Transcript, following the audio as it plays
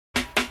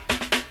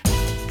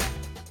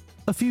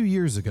A few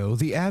years ago,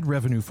 the ad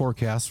revenue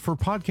forecasts for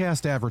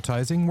podcast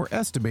advertising were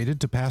estimated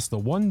to pass the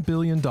 $1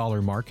 billion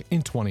mark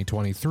in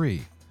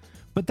 2023.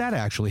 But that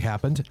actually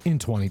happened in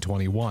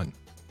 2021.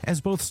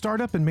 As both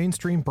startup and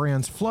mainstream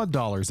brands flood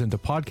dollars into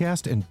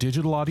podcast and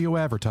digital audio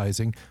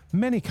advertising,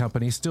 many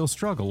companies still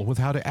struggle with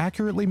how to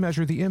accurately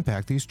measure the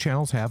impact these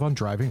channels have on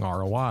driving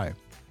ROI.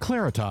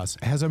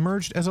 Claritas has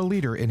emerged as a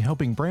leader in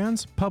helping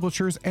brands,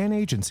 publishers, and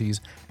agencies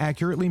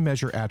accurately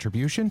measure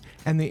attribution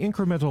and the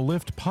incremental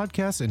lift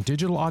podcasts and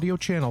digital audio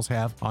channels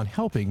have on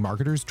helping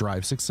marketers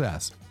drive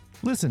success.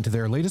 Listen to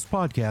their latest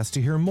podcast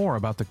to hear more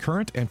about the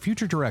current and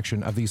future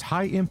direction of these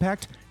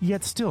high-impact,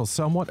 yet still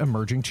somewhat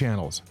emerging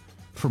channels.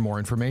 For more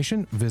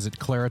information, visit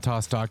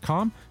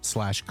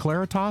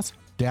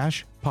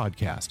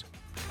claritas.com/claritas-podcast.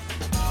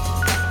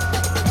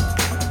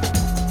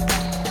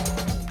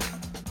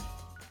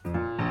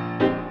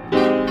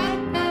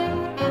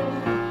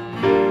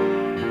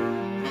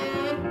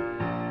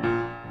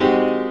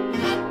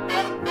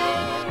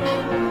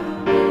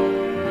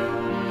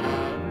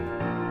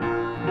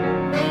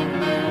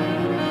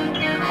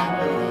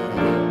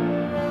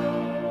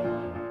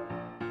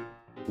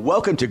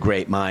 Welcome to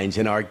Great Minds,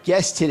 and our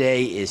guest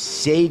today is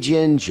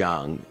Seijin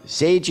Jung.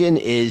 Seijin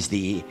is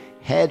the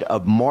head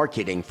of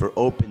marketing for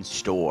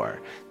OpenStore.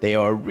 They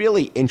are a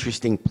really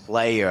interesting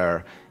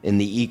player in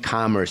the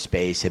e-commerce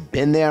space, have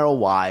been there a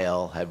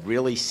while, have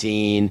really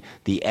seen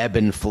the ebb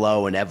and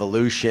flow and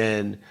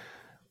evolution,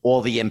 all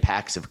the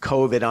impacts of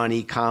COVID on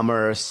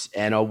e-commerce,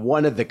 and are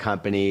one of the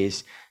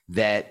companies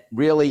that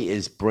really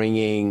is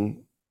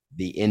bringing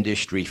the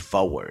industry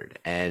forward.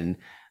 And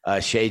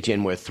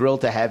Seijin, we're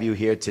thrilled to have you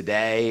here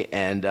today,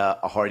 and a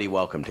hearty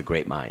welcome to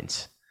Great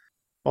Minds.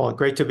 Well,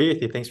 great to be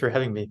with you. Thanks for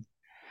having me.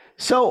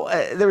 So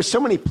there are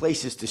so many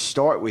places to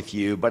start with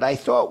you, but I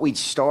thought we'd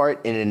start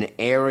in an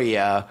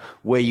area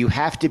where you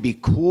have to be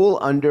cool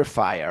under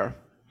fire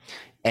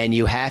and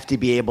you have to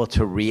be able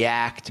to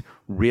react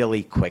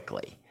really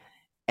quickly.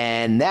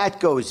 And that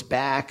goes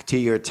back to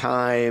your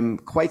time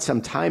quite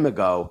some time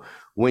ago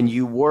when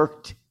you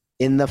worked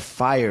in the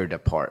fire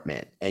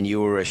department, and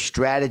you were a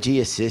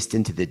strategy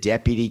assistant to the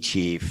deputy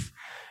chief,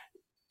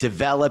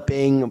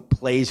 developing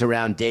plays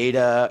around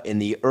data in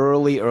the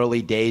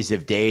early days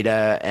of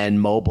data and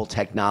mobile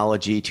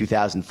technology,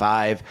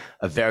 2005,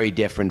 a very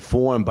different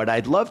form. But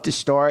I'd love to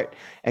start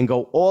and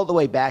go all the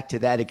way back to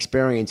that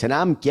experience. And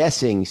I'm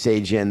guessing,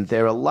 Seijin,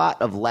 there are a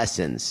lot of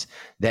lessons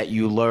that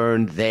you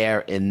learned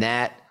there in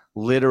that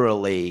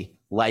literally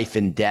life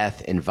and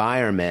death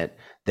environment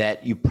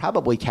that you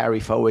probably carry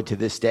forward to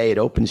this day at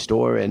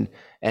OpenStore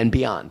and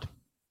beyond.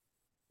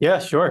 Yeah,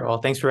 sure. Well,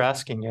 thanks for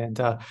asking.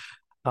 And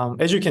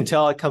as you can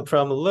tell, I come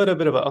from a little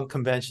bit of an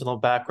unconventional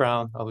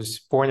background. I was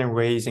born and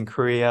raised in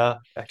Korea,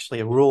 actually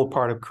a rural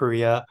part of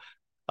Korea.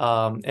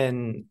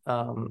 And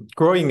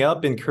growing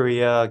up in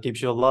Korea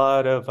gives you a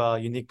lot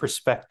of unique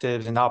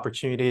perspectives and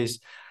opportunities.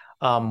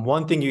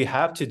 One thing you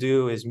have to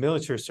do is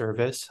military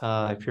service,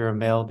 if you're a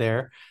male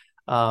there.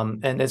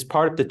 And as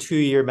part of the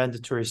 2-year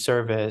mandatory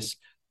service,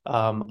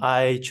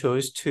 I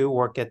chose to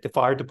work at the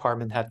fire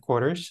department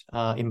headquarters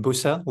in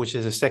Busan, which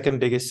is the second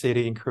biggest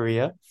city in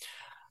Korea.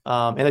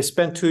 And I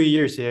spent 2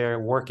 years there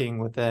working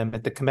with them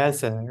at the command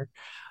center.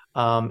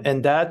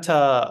 And that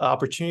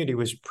opportunity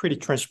was pretty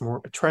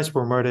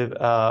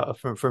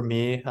transformative for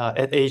me.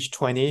 At age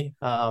 20,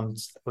 I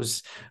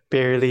was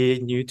barely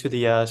new to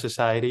the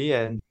society,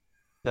 and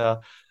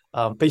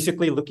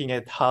basically looking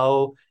at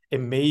how a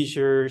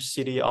major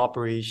city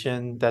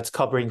operation that's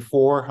covering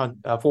 4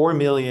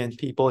 million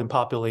people in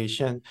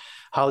population,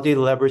 how they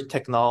leverage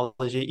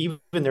technology, even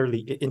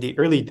in the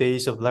early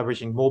days of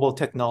leveraging mobile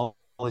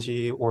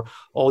technology or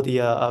all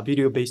the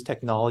video-based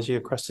technology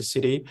across the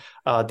city.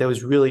 That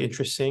was really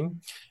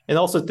interesting. And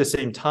also at the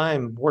same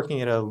time, working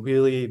at a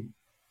really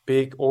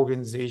big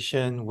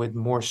organization with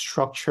more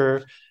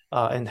structure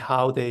and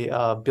how they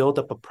build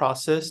up a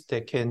process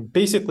that can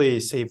basically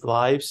save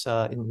lives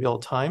in real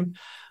time.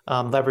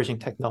 Leveraging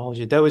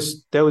technology. That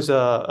was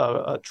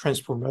a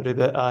transformative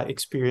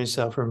experience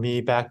for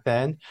me back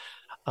then.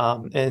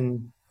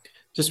 And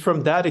just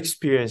from that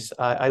experience,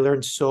 I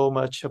learned so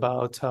much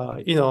about,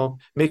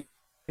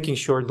 making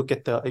sure you look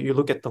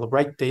at the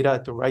right data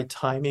at the right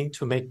timing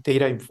to make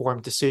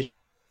data-informed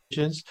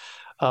decisions,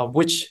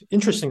 which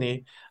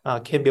interestingly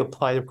can be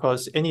applied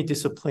across any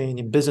discipline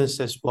in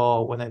business as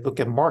well. When I look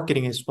at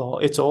marketing as well,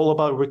 it's all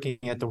about looking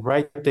at the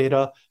right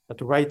data at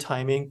the right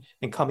timing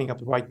and coming up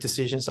with the right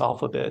decisions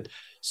off of it.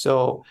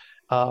 So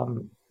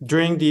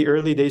during the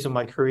early days of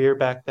my career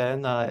back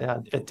then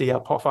at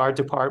the fire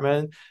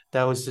department,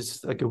 that was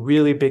just like a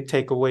really big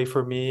takeaway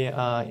for me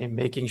in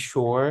making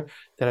sure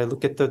that I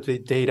look at the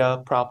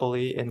data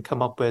properly and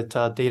come up with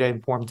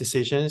data-informed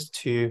decisions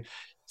to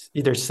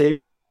either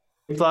save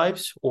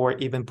lives or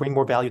even bring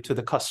more value to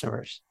the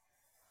customers.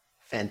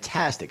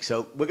 Fantastic.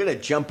 So we're going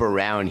to jump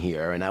around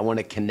here, and I want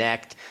to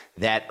connect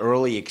that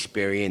early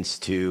experience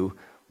to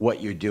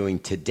what you're doing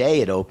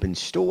today at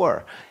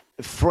OpenStore.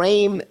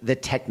 Frame the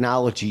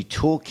technology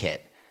toolkit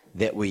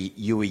that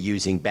you were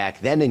using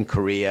back then in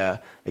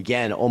Korea,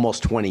 again,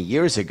 almost 20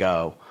 years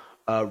ago,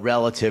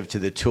 relative to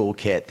the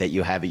toolkit that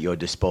you have at your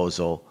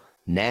disposal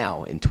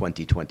now in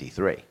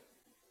 2023?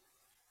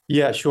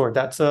 Yeah, sure.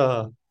 That's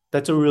a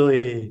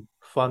really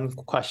fun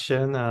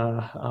question.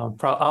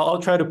 I'll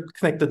try to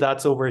connect the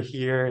dots over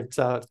here. It's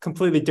a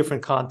completely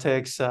different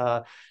context,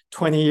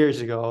 20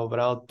 years ago, but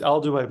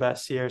I'll do my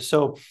best here.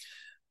 So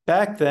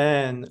back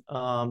then,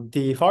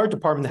 the fire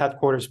department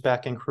headquarters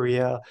back in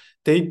Korea,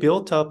 they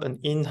built up an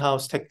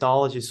in-house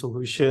technology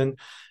solution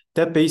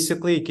that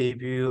basically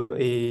gave you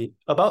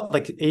about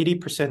like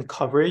 80%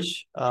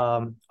 coverage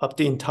of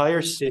the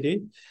entire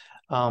city,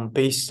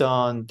 based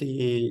on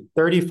the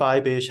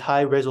 35-inch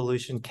high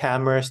resolution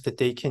cameras that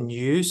they can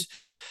use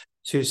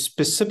to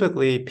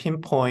specifically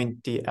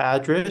pinpoint the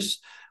address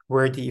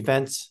where the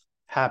events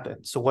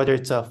happen. So whether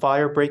it's a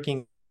fire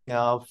breaking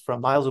out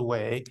from miles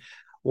away,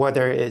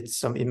 whether it's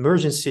some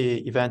emergency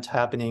event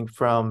happening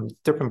from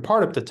different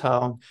part of the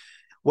town,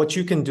 what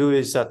you can do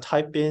is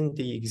type in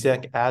the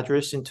exact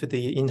address into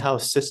the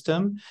in-house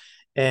system,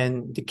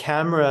 and the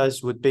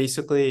cameras would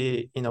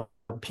basically,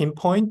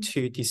 pinpoint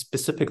to the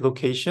specific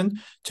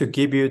location to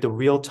give you the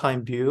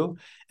real-time view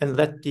and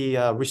let the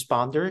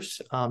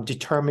responders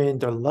determine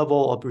the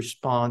level of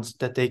response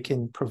that they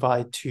can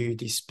provide to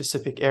these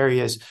specific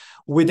areas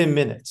within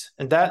minutes.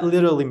 And that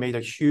literally made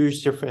a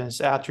huge difference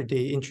after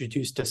they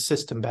introduced the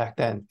system back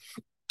then.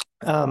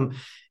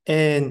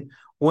 And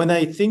when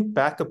I think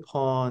back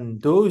upon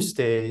those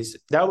days,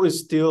 that was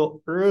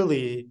still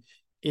early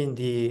in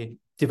the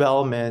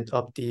development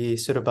of the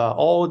sort of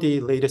all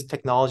the latest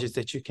technologies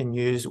that you can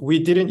use. We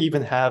didn't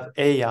even have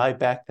AI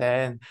back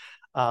then,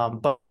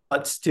 but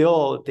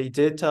still they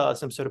did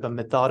some sort of a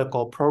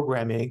methodical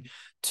programming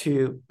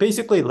to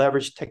basically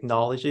leverage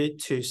technology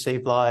to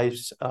save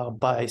lives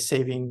by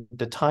saving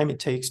the time it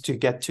takes to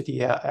get to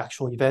the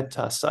actual event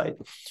site,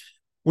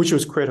 which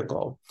was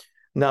critical.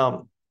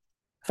 Now,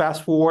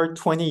 fast forward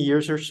 20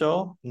 years or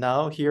so,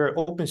 now here at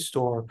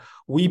OpenStore,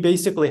 we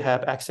basically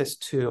have access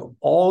to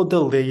all the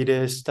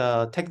latest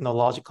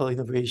technological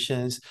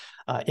innovations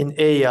in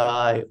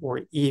AI,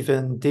 or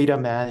even data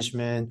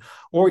management,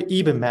 or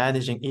even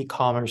managing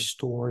e-commerce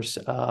stores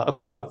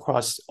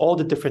across all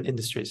the different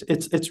industries.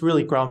 It's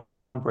really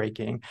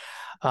groundbreaking.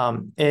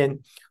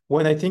 And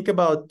when I think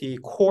about the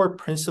core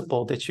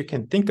principle that you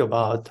can think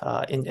about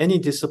in any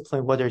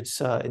discipline, whether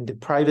it's in the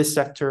private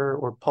sector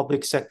or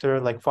public sector,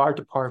 like fire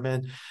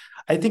department,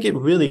 I think it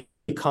really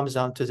comes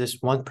down to this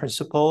one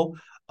principle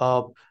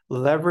of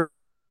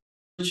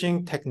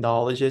leveraging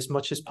technology as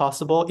much as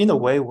possible in a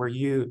way where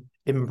you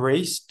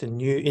embrace the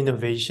new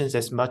innovations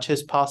as much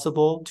as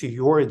possible to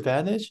your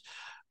advantage,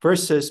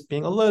 versus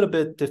being a little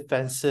bit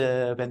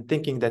defensive and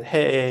thinking that,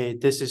 hey,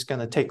 this is going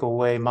to take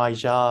away my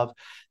job.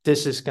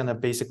 This is going to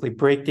basically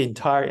break the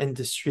entire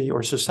industry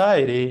or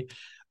society.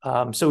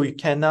 So you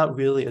cannot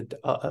really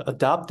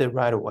adopt it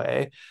right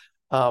away.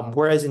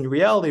 Whereas in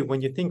reality,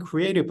 when you think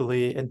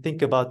creatively and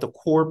think about the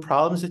core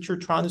problems that you're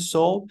trying to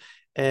solve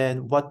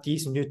and what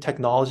these new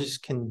technologies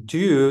can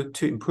do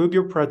to improve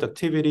your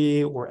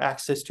productivity or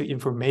access to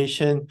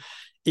information,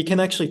 it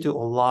can actually do a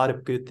lot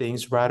of good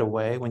things right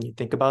away when you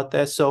think about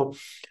that. So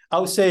I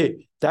would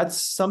say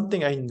that's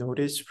something I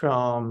noticed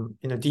from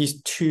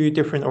these two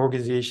different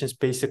organizations,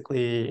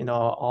 basically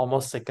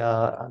almost like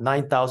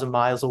 9,000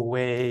 miles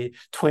away,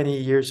 20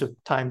 years of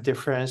time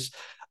difference.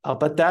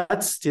 But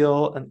that's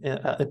still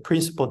a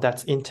principle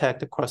that's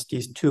intact across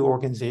these two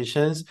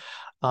organizations,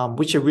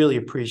 which I really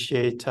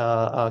appreciate,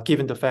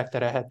 given the fact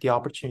that I had the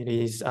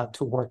opportunities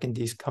to work in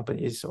these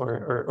companies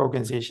or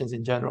organizations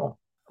in general.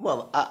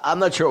 Well, I'm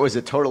not sure it was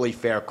a totally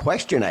fair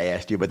question I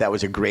asked you, but that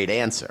was a great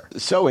answer.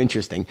 So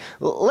interesting.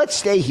 Let's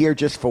stay here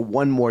just for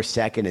one more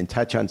second and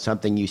touch on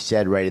something you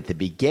said right at the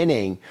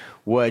beginning,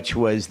 which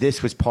was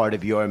this was part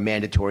of your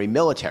mandatory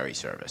military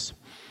service.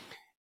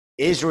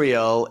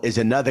 Israel is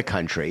another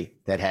country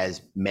that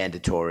has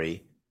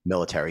mandatory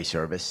military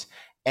service.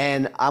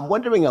 And I'm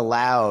wondering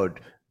aloud,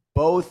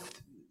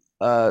 both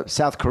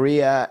South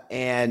Korea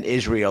and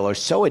Israel are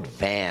so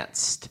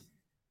advanced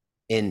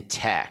in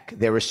tech.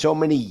 There are so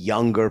many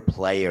younger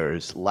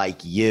players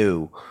like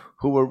you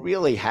who are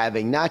really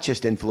having not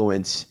just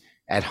influence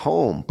at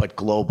home, but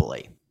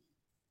globally.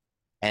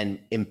 And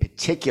in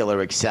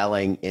particular,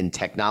 excelling in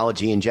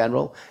technology in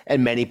general,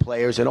 and many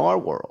players in our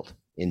world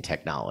in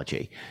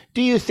technology.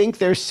 Do you think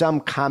there's some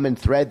common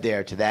thread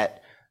there to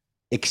that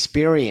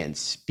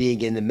experience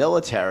being in the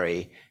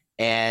military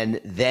and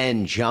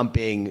then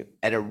jumping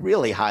at a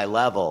really high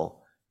level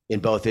in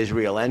both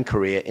Israel and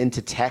Korea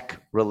into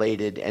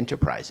tech-related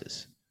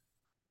enterprises?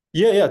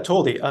 Yeah,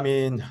 totally. I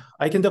mean,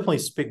 I can definitely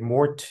speak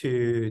more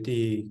to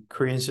the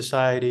Korean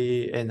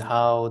society and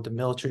how the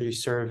military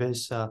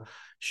service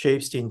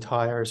shapes the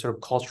entire sort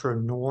of cultural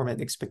norm and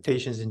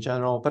expectations in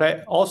general. But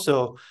I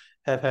also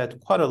have had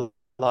quite a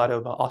lot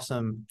of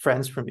awesome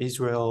friends from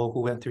Israel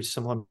who went through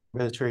similar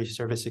military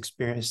service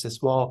experience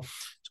as well.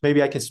 So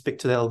maybe I can speak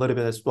to that a little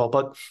bit as well.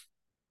 But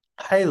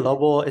high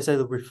level, as I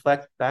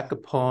reflect back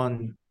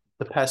upon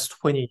the past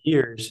 20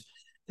 years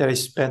that I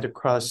spent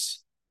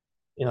across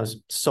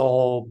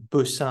Seoul,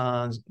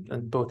 Busan,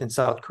 and both in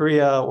South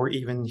Korea, or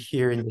even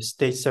here in the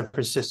States, San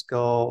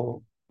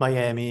Francisco,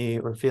 Miami,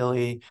 or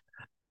Philly.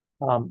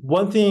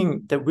 One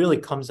thing that really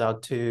comes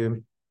out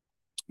to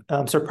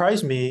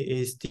surprise me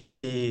is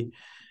the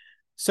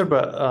sort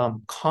of a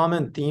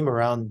common theme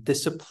around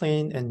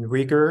discipline and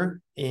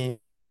rigor in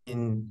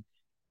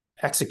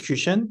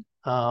execution.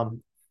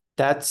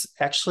 That's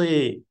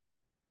actually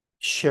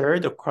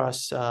shared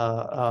across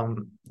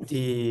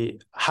the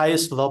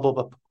highest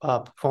level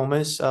of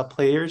performance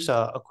players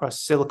across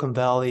Silicon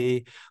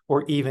Valley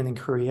or even in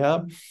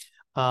Korea.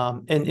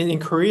 And in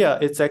Korea,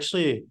 it's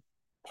actually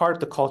part of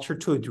the culture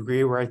to a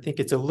degree where I think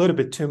it's a little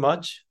bit too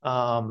much.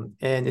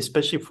 And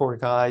especially for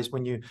guys,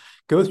 when you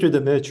go through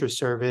the military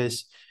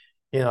service,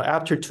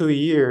 after 2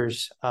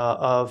 years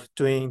of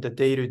doing the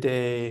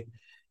day-to-day,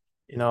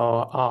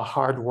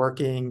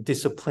 hardworking,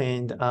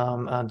 disciplined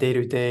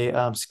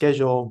day-to-day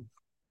schedule,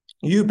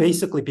 you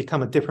basically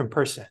become a different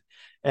person.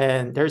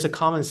 And there's a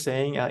common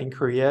saying in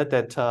Korea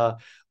that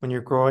when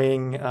you're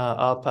growing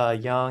up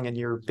young and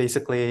you're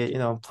basically,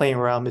 playing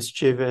around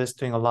mischievous,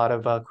 doing a lot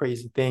of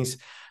crazy things,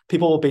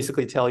 people will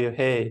basically tell you,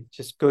 hey,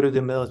 just go to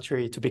the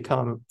military to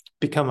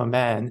become a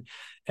man.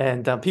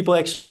 And people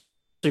actually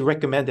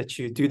recommend that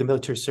you do the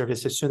military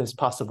service as soon as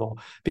possible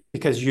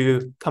because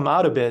you come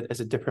out of it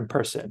as a different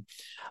person.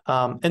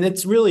 And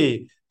it's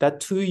really that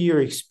 2-year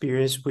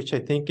experience, which I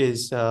think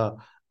is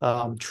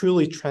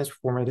truly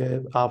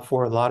transformative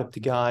for a lot of the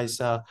guys,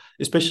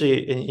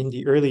 especially in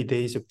the early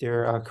days of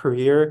their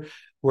career,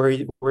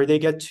 where they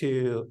get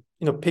to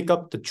pick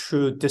up the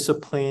true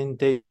discipline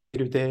day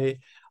to day,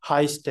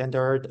 high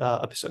standard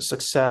of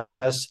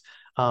success,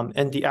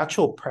 and the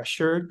actual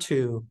pressure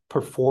to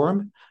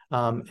perform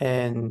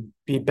and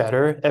be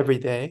better every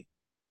day.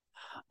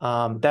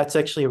 That's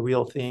actually a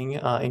real thing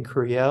in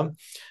Korea.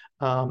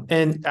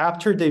 And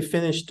after they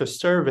finish the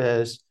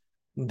service,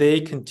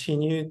 they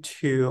continue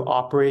to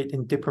operate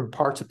in different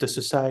parts of the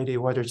society,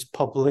 whether it's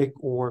public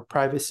or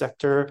private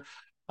sector.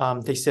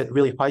 They set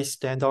really high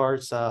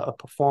standards of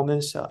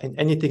performance in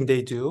anything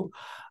they do.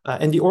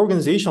 And the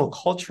organizational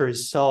culture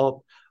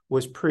itself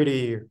was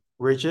pretty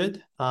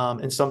rigid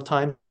and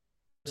sometimes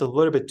a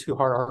little bit too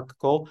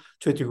hierarchical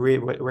to a degree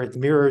where it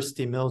mirrors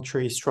the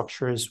military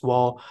structure as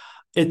well.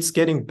 It's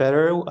getting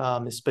better,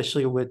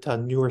 especially with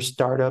newer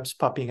startups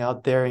popping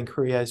out there in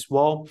Korea as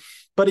well.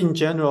 But in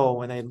general,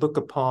 when I look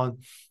upon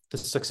the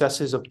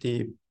successes of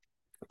the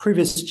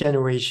previous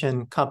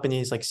generation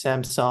companies like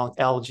Samsung,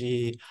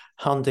 LG,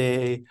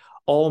 Hyundai,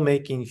 all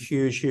making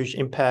huge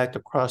impact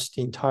across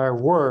the entire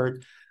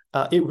world,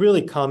 it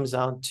really comes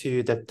down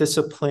to that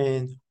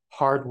discipline,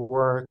 hard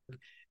work,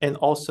 and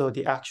also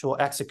the actual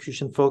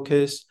execution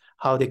focus,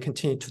 how they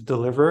continue to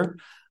deliver.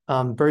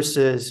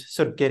 Versus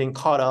sort of getting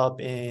caught up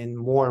in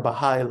more of a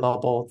high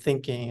level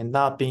thinking and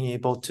not being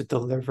able to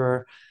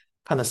deliver,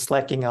 kind of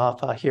slacking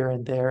off here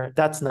and there.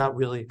 That's not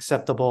really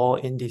acceptable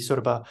in the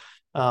sort of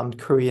a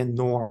Korean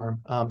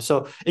norm.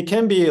 So it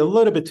can be a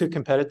little bit too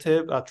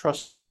competitive.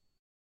 Trust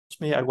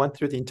me, I went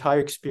through the entire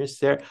experience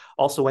there.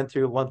 Also went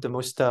through one of the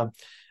most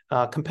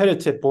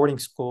competitive boarding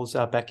schools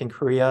back in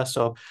Korea.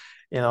 So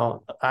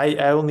I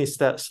only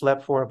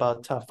slept for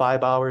about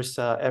 5 hours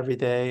every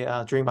day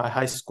during my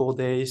high school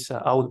days.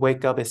 I would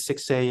wake up at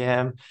 6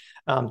 a.m.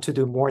 To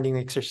do morning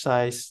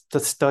exercise,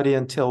 to study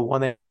until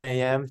 1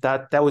 a.m.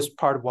 That was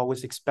part of what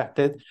was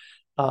expected.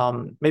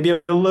 Maybe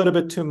a little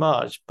bit too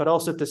much, but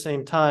also at the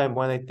same time,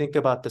 when I think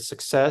about the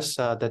success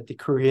that the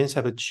Koreans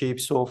have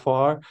achieved so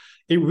far,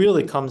 it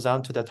really comes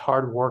down to that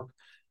hard work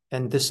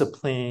and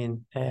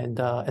discipline and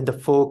the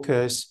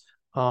focus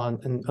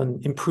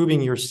on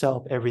improving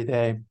yourself every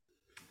day.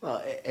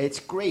 Well,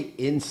 it's great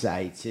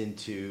insights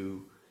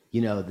into,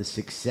 the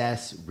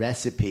success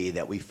recipe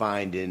that we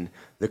find in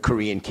the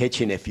Korean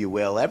kitchen, if you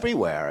will,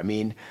 everywhere. I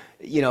mean,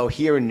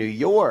 here in New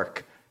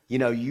York,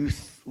 you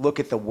look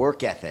at the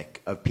work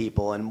ethic of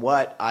people, and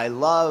what I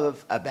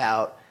love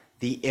about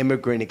the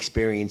immigrant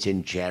experience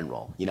in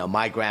general.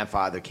 My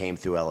grandfather came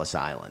through Ellis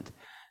Island.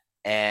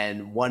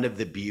 And one of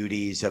the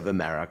beauties of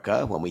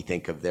America, when we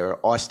think of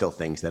there are still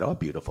things that are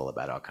beautiful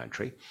about our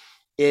country,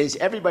 is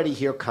everybody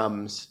here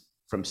comes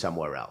from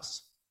somewhere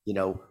else.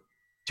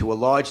 To a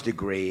large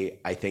degree,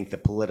 I think the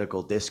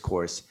political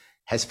discourse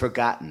has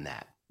forgotten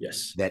that.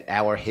 Yes. That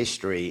our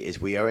history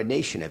is we are a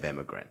nation of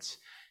immigrants.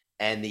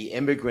 And the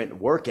immigrant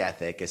work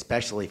ethic,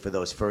 especially for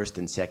those first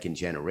and second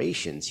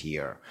generations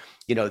here,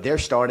 they're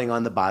starting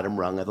on the bottom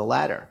rung of the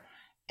ladder.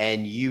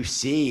 And you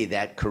see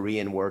that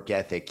Korean work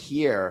ethic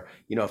here.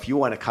 If you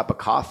want a cup of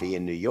coffee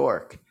in New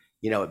York,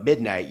 at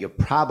midnight, you're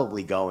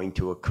probably going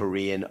to a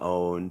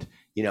Korean-owned,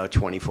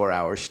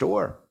 24-hour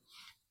store.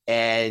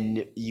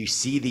 And you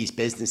see these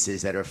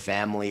businesses that are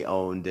family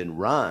owned and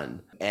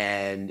run,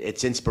 and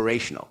it's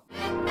inspirational.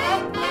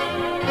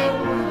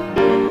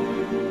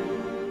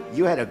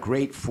 You had a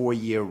great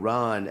 4-year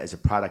run as a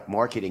product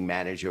marketing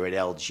manager at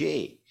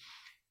LG.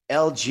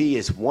 LG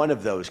is one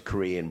of those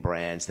Korean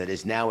brands that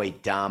is now a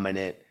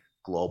dominant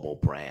global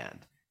brand.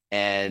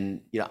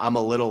 And I'm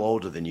a little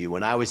older than you.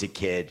 When I was a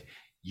kid,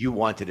 you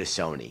wanted a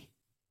Sony.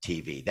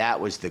 TV. That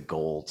was the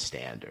gold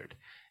standard.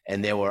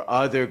 And there were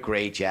other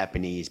great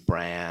Japanese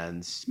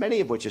brands, many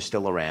of which are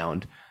still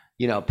around.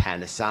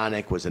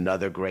 Panasonic was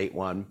another great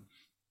one.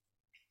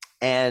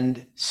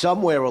 And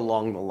somewhere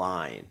along the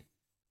line,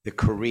 the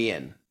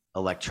Korean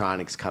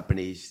electronics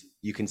companies,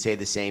 you can say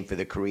the same for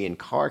the Korean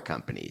car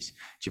companies.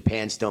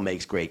 Japan still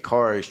makes great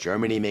cars.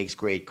 Germany makes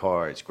great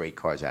cars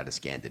out of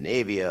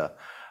Scandinavia.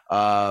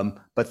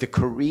 But the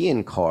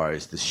Korean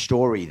cars, the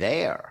story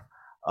there,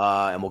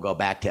 and we'll go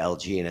back to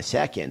LG in a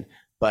second,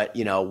 but,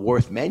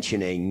 worth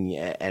mentioning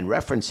and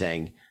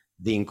referencing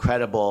the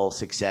incredible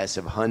success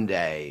of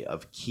Hyundai,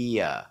 of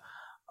Kia,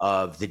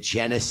 of the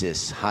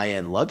Genesis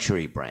high-end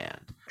luxury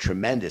brand.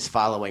 Tremendous,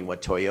 following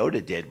what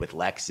Toyota did with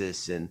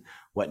Lexus and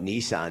what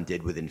Nissan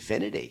did with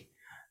Infiniti.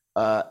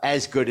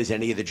 As good as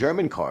any of the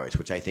German cars,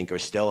 which I think are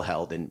still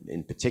held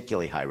in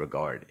particularly high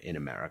regard in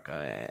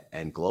America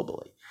and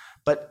globally.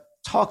 But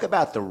talk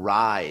about the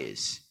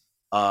rise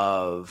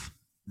of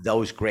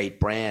those great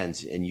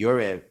brands in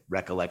your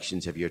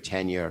recollections of your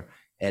tenure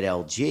at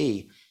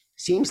LG.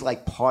 Seems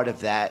like part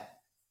of that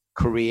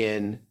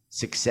Korean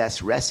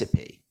success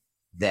recipe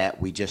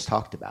that we just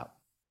talked about.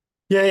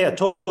 Yeah,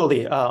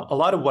 totally. A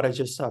lot of what I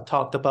just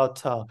talked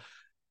about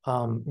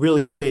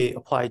really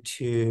apply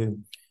to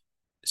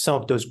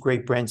some of those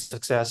great brand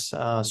success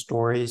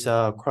stories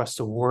across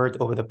the world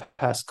over the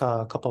past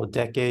couple of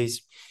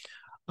decades.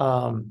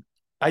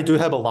 I do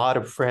have a lot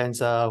of friends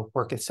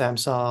work at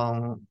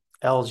Samsung,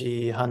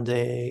 LG,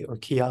 Hyundai, or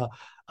Kia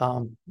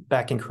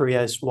back in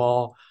Korea as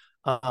well.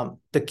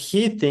 The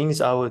key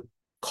things I would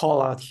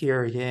call out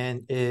here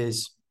again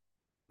is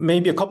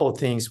maybe a couple of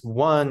things.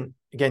 One,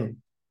 again,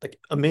 like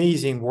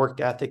amazing work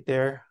ethic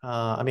there.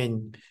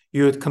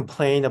 You would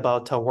complain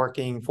about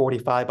working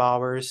 45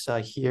 hours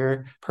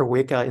here per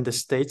week in the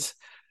States.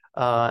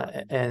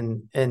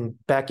 And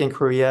back in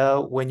Korea,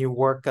 when you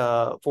work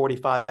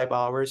 45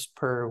 hours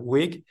per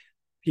week,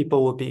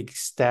 people will be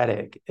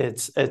ecstatic.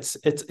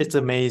 It's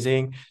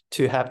amazing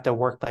to have the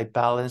work-life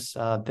balance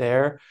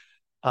there.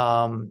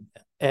 And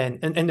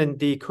then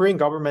the Korean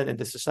government and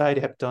the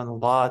society have done a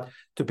lot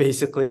to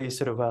basically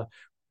sort of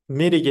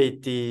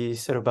mitigate the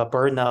sort of a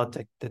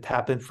burnout that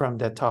happened from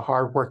that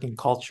hardworking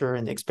culture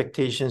and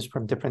expectations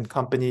from different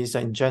companies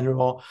in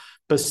general.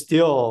 But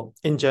still,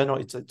 in general,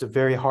 it's a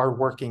very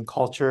hardworking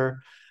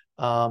culture.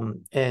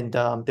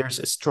 There's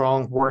a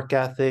strong work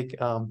ethic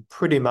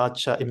pretty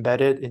much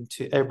embedded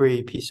into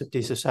every piece of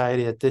the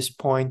society at this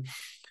point.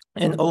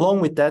 And along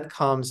with that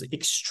comes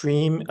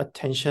extreme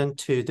attention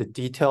to the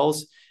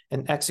details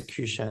and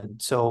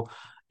execution. So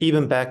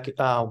even back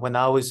when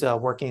I was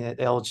working at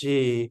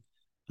LG,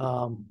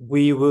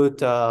 we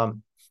would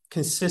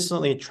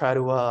consistently try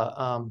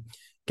to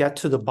get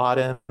to the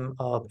bottom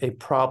of a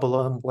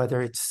problem,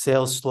 whether it's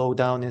sales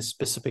slowdown in a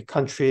specific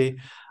country,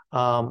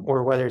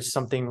 or whether it's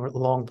something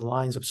along the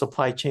lines of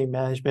supply chain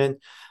management.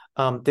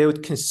 They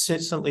would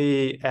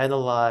consistently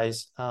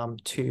analyze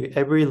to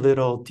every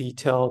little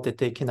detail that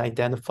they can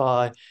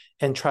identify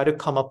and try to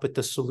come up with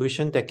the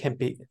solution that can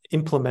be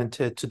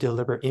implemented to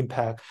deliver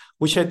impact,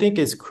 which I think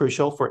is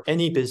crucial for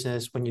any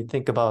business when you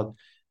think about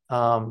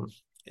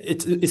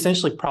it's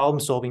essentially problem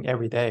solving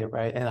every day,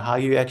 right? And how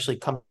you actually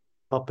come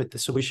up with the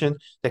solution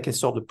that can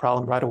solve the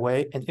problem right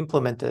away and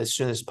implement it as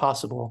soon as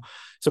possible.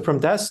 So from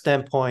that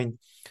standpoint,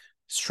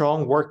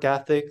 strong work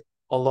ethic,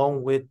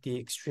 along with the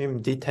extreme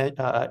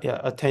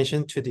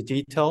attention to the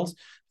details,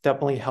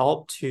 definitely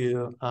help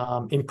to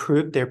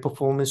improve their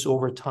performance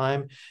over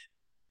time,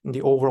 and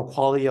the overall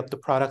quality of the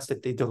products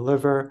that they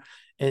deliver,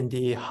 and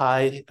the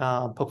high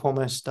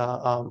performance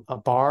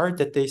bar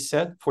that they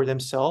set for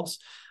themselves,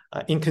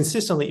 in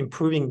consistently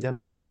improving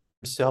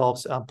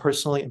themselves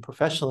personally and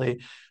professionally.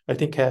 I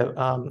think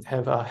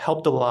have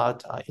helped a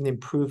lot in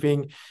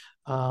improving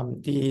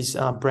these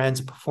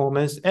brands'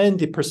 performance and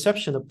the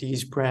perception of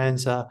these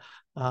brands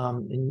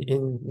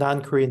in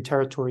non-Korean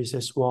territories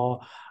as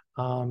well.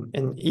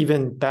 And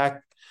even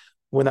back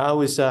when I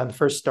was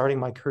first starting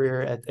my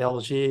career at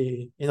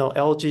LG,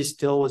 LG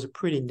still was a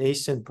pretty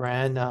nascent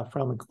brand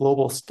from a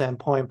global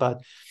standpoint.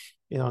 But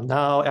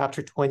now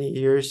after 20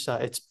 years,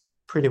 it's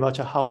pretty much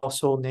a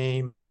household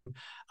name.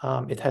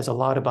 It has a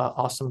lot of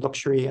awesome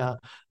luxury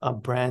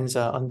brands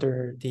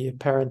under the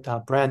parent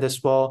brand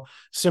as well.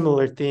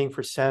 Similar thing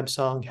for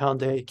Samsung,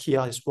 Hyundai,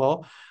 Kia as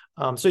well.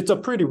 So it's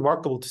pretty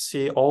remarkable to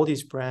see all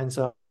these brands'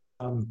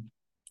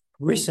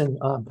 recent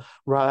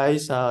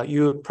rise.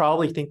 You would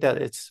probably think that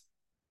it's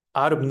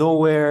out of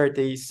nowhere,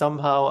 they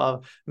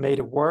somehow made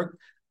it work.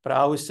 But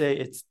I would say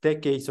it's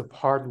decades of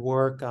hard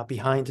work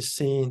behind the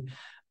scene.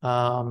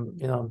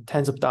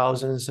 Tens of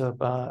thousands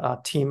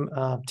of team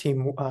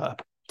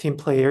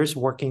players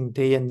working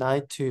day and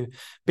night to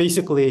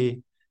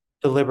basically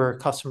deliver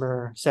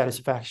customer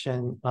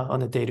satisfaction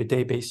on a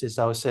day-to-day basis,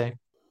 I would say.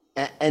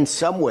 And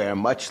somewhere,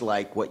 much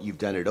like what you've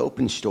done at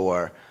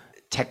OpenStore,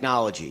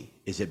 technology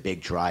is a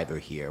big driver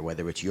here,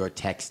 whether it's your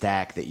tech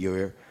stack that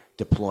you're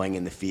deploying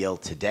in the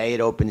field today at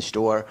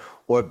OpenStore,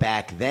 or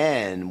back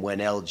then when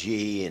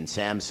LG and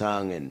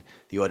Samsung and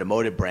the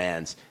automotive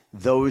brands,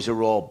 those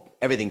are all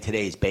everything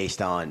today is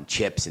based on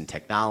chips and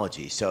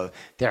technology. So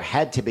there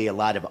had to be a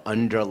lot of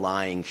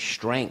underlying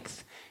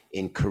strength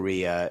in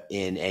Korea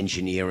in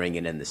engineering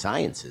and in the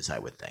sciences, I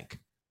would think.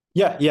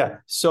 Yeah.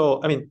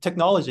 So, I mean,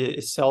 technology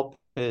itself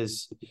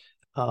is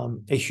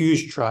a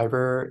huge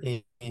driver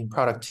in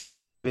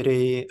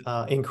productivity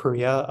in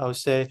Korea, I would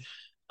say.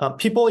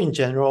 People in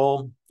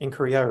general in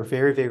Korea are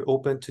very, very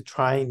open to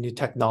trying new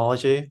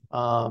technology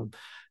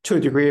to a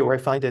degree where I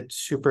find it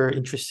super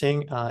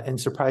interesting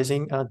and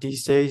surprising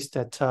these days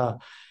that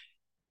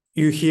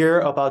you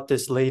hear about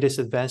this latest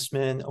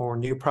advancement or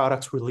new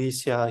products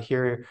released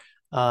here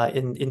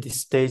in the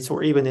States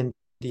or even in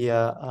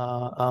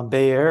the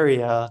Bay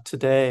Area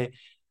today.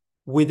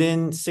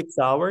 Within 6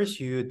 hours,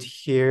 you'd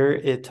hear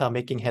it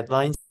making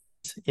headlines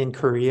in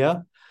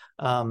Korea.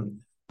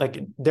 Like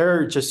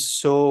they're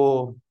just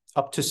so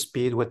up to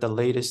speed with the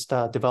latest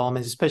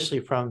developments,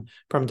 especially from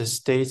the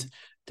States.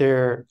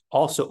 They're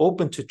also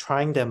open to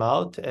trying them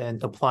out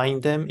and applying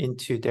them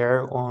into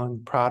their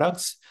own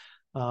products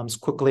as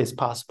quickly as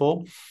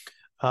possible.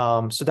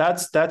 So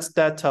that's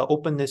that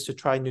openness to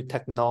try new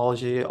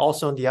technology.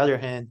 Also, on the other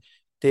hand,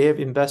 they have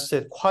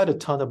invested quite a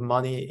ton of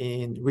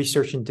money in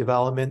research and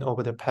development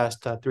over the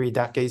past 3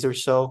 decades or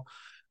so.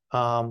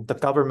 The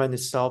government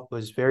itself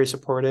was very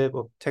supportive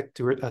of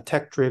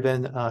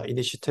tech-driven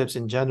initiatives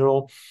in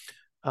general.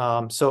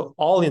 So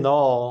all in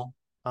all,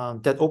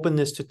 that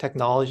openness to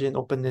technology and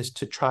openness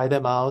to try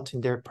them out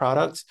in their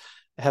products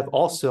have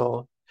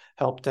also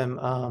helped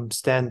them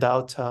stand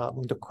out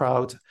in the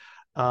crowd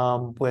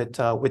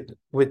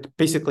with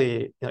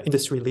basically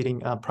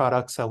industry-leading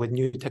products with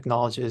new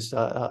technologies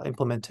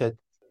implemented.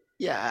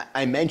 Yeah,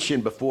 I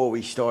mentioned before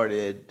we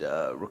started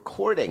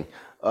recording,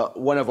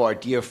 one of our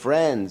dear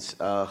friends,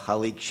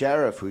 Khalik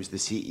Sharif, who's the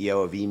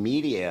CEO of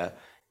eMedia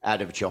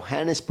out of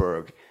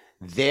Johannesburg,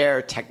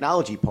 their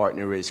technology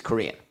partner is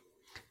Korean.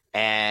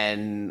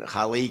 And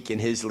Khalik and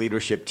his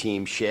leadership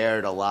team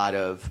shared a lot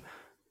of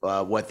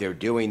what they're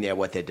doing there,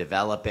 what they're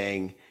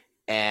developing,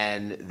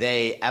 and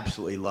they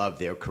absolutely love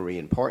their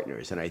Korean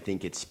partners. And I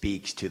think it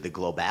speaks to the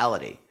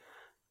globality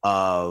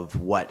of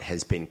what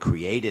has been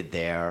created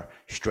there,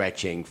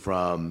 stretching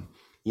from,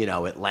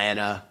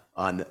 Atlanta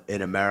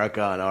in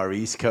America on our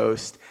East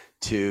Coast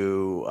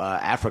to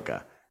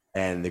Africa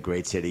and the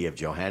great city of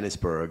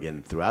Johannesburg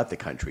and throughout the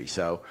country.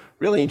 So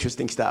really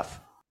interesting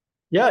stuff.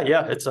 Yeah,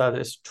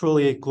 it's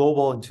truly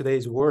global in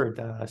today's world.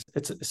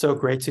 It's so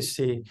great to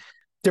see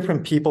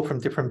different people from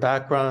different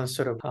backgrounds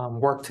sort of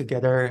work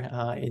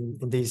together in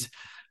these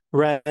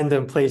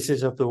random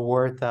places of the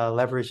world,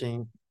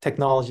 leveraging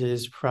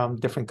technologies from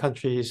different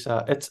countries.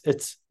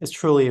 It's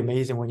truly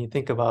amazing when you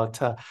think about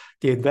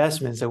the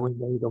advancements that we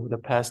made over the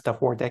past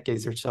 4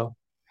 decades or so.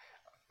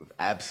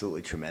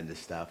 Absolutely tremendous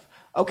stuff.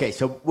 Okay,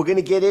 so we're going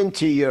to get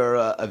into your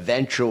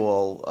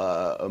eventual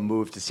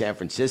move to San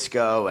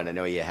Francisco, and I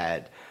know you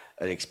had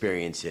an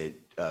experience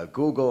at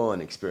Google,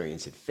 an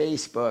experience at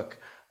Facebook,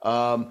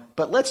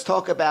 but let's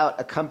talk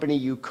about a company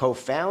you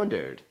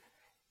co-founded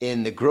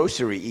in the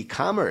grocery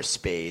e-commerce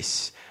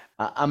space.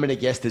 I'm going to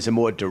guess there's a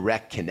more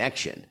direct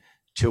connection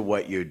to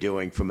what you're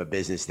doing from a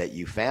business that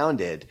you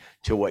founded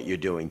to what you're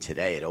doing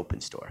today at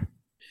OpenStore.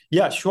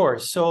 Yeah, sure.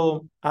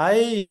 So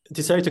I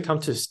decided to come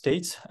to the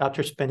States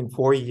after spending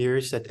 4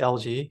 years at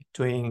LG,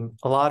 doing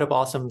a lot of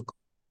awesome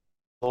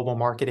global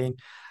marketing,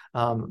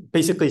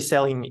 basically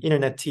selling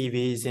internet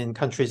TVs in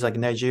countries like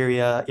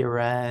Nigeria,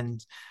 Iran,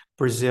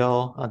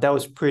 Brazil. That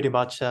was pretty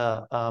much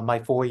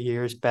my 4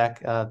 years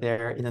back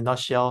there in a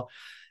nutshell.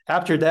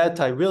 After that,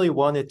 I really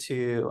wanted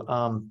to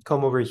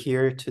come over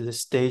here to the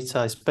States,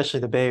 especially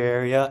the Bay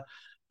Area,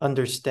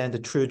 understand the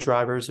true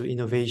drivers of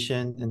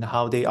innovation and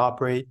how they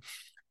operate.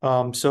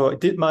 So I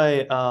did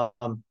my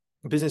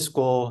business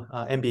school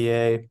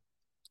MBA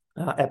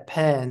at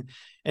Penn,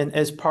 and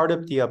as part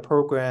of the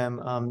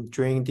program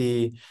during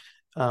the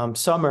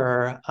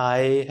summer,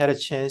 I had a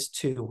chance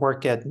to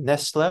work at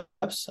Nest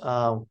Labs,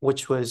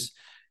 which was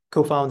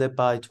co-founded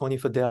by Tony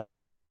Fadell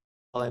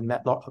and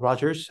Matt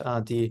Rogers,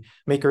 the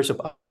makers of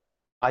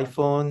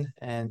iPhone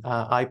and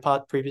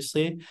iPod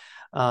previously.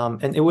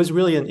 And it was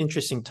really an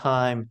interesting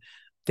time.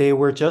 They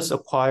were just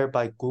acquired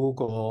by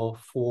Google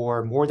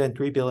for more than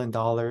 $3 billion.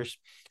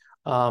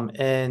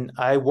 And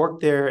I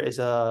worked there as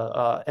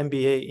a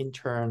MBA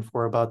intern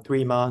for about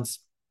 3 months.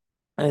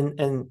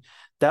 And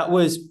that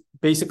was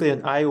basically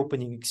an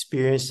eye-opening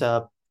experience.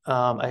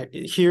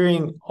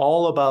 Hearing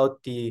all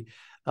about the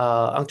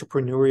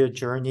entrepreneurial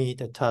journey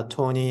that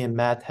Tony and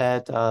Matt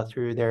had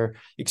through their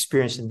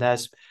experience in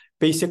that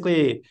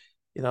basically,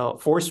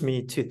 forced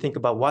me to think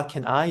about what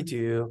can I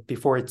do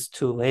before it's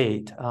too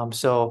late.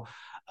 So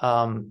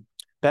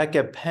back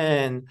at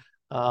Penn,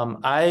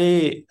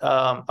 I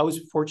was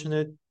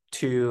fortunate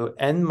to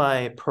end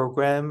my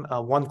program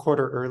 1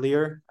 quarter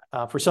earlier.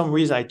 For some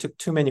reason, I took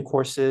too many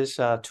courses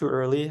too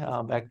early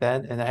back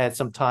then, and I had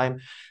some time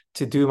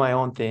to do my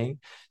own thing.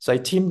 So I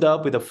teamed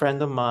up with a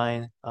friend of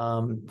mine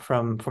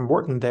from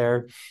working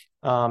there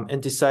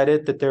and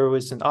decided that there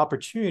was an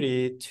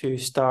opportunity to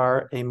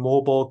start a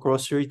mobile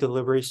grocery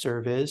delivery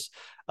service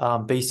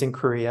based in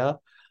Korea.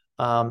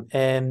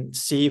 and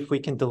see if we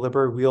can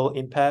deliver real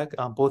impact,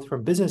 both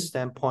from business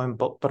standpoint,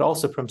 but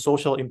also from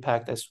social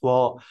impact as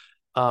well.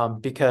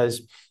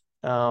 Because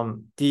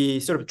the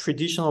sort of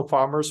traditional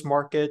farmers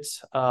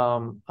markets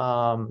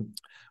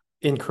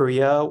in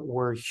Korea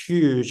were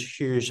huge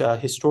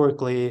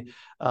historically.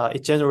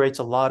 It generates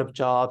a lot of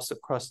jobs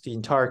across the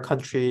entire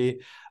country.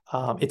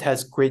 It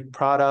has great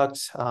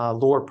products,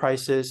 lower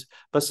prices,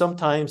 but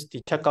sometimes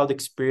the checkout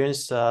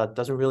experience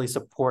doesn't really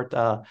support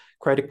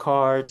credit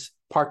cards.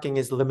 Parking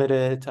is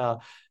limited.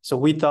 So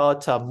we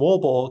thought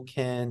mobile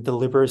can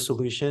deliver a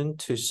solution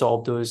to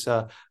solve those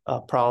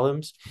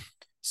problems.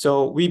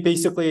 So we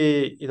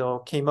basically,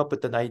 came up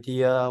with an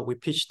idea. We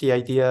pitched the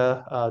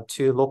idea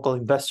to local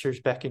investors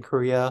back in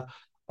Korea,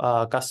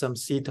 got some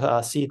seed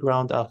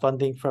round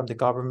funding from the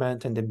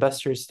government and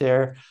investors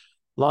there,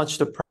 launched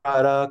the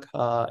product,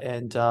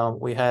 and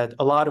we had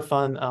a lot of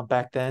fun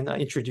back then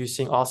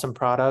introducing awesome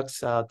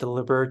products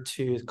delivered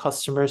to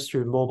customers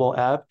through mobile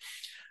app.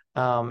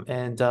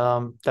 And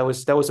that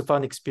was a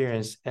fun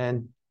experience.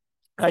 And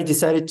I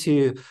decided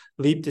to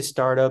leave the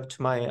startup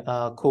to my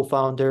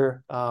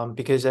co-founder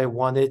because I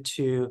wanted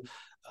to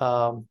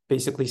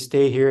basically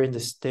stay here in the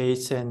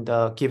States, and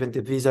given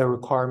the visa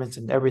requirements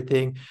and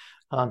everything,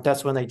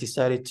 that's when I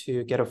decided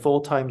to get a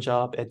full-time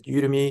job at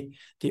Udemy,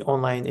 the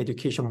online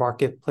education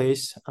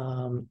marketplace.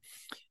 And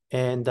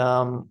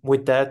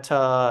with that,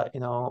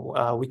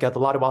 we got a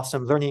lot of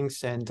awesome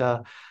learnings, and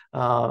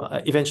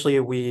eventually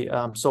we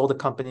sold the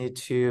company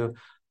to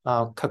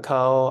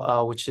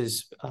Kakao, which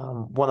is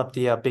one of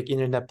the big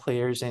internet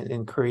players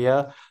in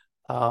Korea.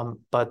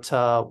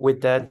 But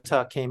with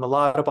that came a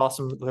lot of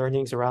awesome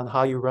learnings around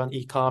how you run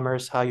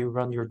e-commerce, how you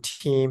run your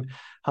team,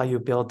 how you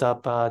build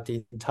up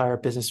the entire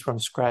business from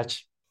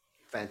scratch.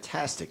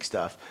 Fantastic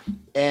stuff.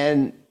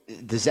 And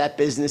does that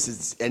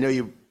business, I know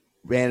you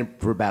ran it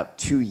for about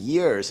 2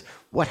 years.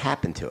 What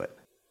happened to it?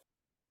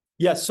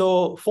 Yeah,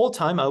 so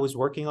full-time, I was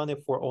working on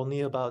it for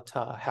only about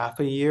half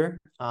a year.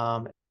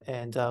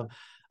 And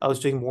I was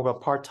doing more of a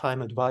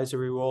part-time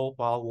advisory role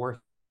while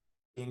working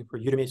for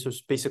Udemy. So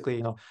it's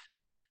basically,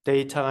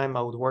 daytime,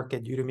 I would work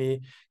at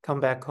Udemy, come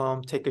back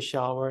home, take a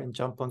shower, and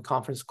jump on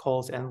conference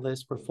calls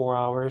endless for 4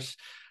 hours.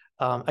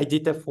 I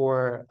did that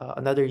for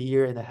another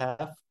year and a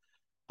half.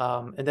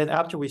 And then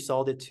after we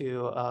sold it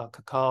to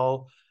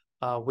Kakao,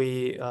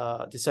 we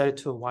decided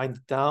to wind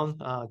it down,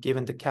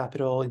 given the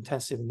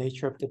capital-intensive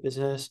nature of the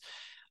business.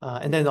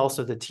 And then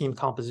also the team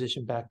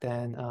composition back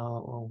then,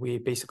 we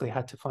basically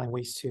had to find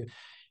ways to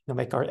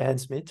make our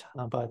ends meet.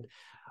 But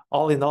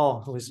all in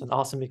all, it was an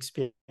awesome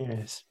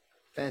experience.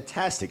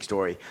 Fantastic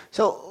story.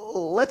 So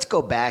let's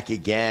go back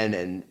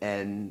again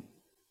and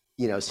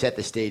set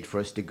the stage for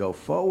us to go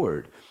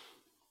forward.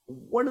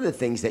 One of the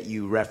things that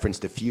you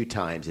referenced a few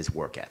times is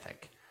work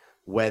ethic,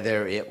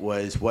 whether it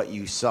was what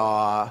you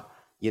saw,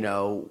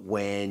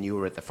 when you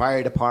were at the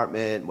fire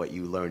department, what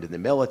you learned in the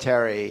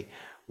military,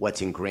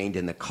 what's ingrained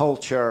in the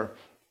culture,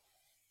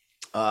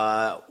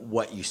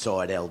 what you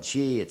saw at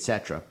LG,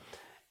 etc.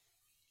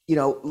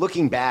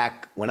 Looking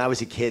back, when I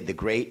was a kid, the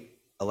great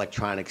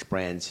electronics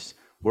brands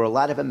were a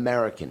lot of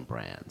American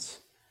brands.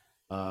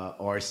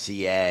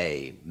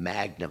 RCA,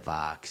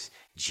 Magnavox,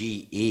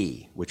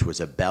 GE, which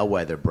was a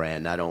bellwether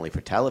brand, not only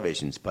for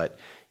televisions, but,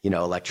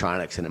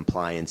 electronics and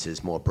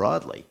appliances more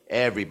broadly.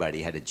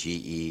 Everybody had a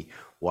GE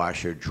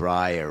washer,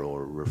 dryer,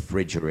 or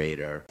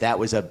refrigerator. That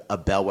was a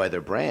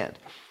bellwether brand.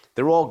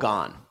 They're all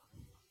gone.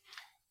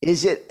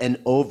 Is it an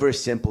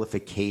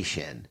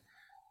oversimplification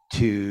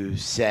to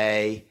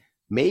say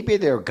maybe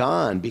they're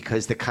gone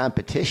because the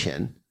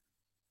competition,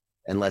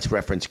 and let's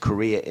reference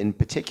Korea in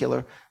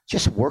particular,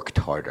 just worked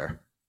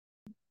harder?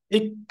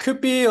 It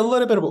could be a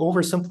little bit of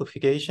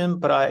oversimplification,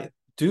 but I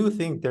do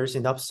think there's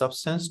enough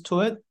substance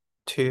to it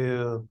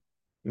to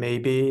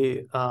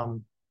maybe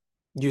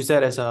use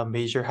that as a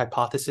major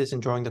hypothesis in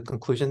drawing the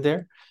conclusion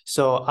there.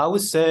 So I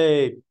would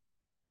say,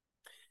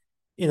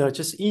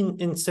 just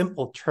in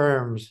simple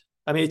terms,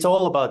 I mean, it's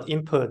all about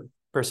input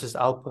versus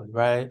output,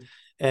 right?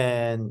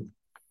 And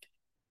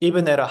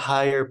even at a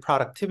higher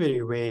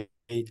productivity rate,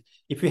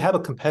 if you have a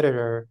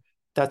competitor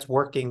that's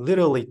working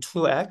literally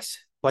 2x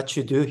what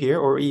you do here,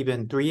 or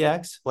even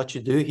 3x what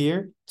you do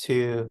here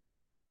to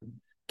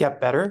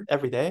get better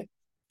every day,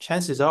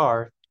 chances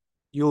are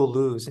you'll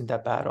lose in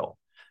that battle.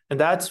 And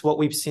that's what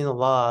we've seen a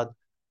lot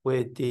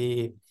with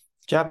the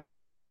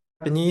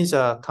Japanese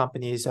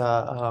companies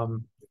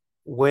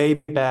way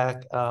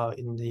back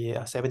in the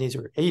 70s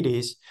or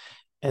 80s.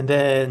 And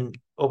then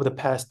over the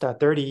past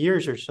 30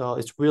 years or so,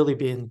 it's really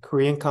been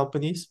Korean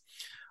companies.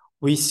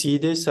 We see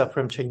this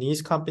from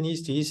Chinese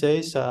companies these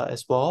days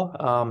as well.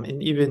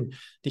 And even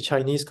the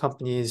Chinese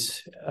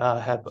companies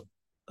have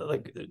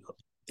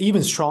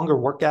even stronger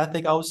work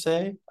ethic, I would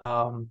say.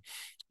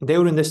 They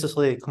wouldn't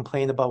necessarily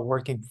complain about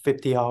working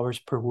 50 hours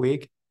per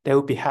week. They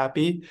would be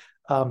happy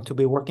to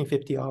be working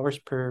 50 hours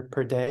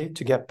per day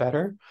to get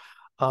better.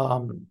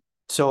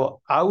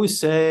 So I would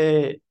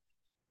say,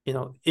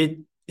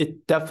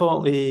 it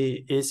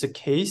definitely is a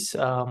case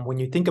when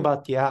you think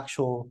about the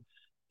actual,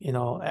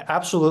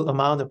 absolute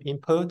amount of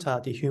input,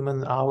 the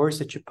human hours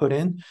that you put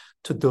in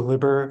to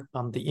deliver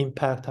the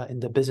impact in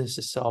the business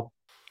itself.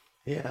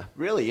 Yeah,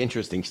 really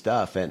interesting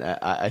stuff. And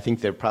I think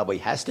there probably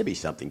has to be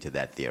something to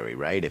that theory,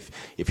 right?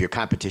 If your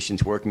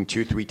competition's working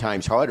 2, 3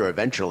 times harder,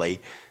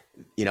 eventually,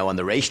 on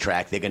the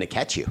racetrack, they're going to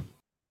catch you.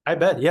 I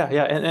bet. Yeah,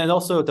 yeah. And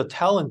also the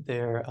talent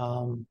there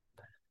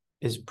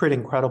is pretty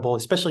incredible,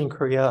 especially in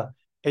Korea.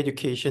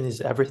 Education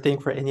is everything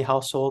for any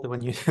household.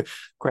 When you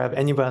grab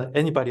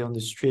anybody on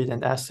the street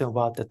and ask them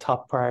about the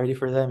top priority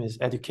for them is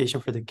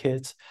education for the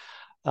kids.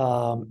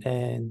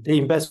 And they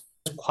invest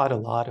quite a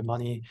lot of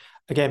money.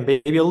 Again,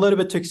 maybe a little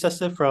bit too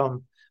excessive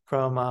from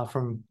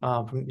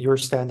your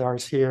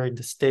standards here in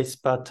the States,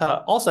 but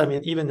also, I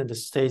mean, even in the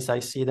States, I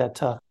see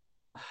that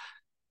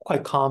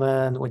quite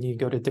common when you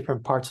go to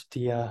different parts of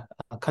the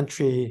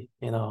country.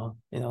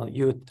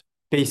 You would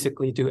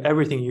basically do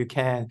everything you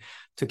can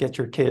to get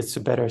your kids to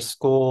better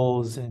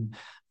schools and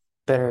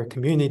better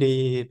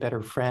community,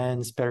 better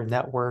friends, better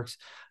networks.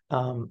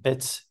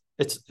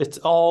 It's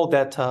all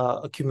that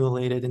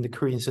accumulated in the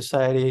Korean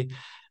society,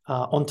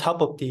 on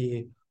top of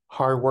the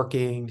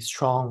hardworking,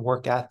 strong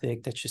work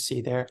ethic that you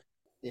see there.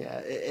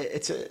 Yeah,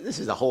 this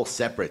is a whole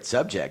separate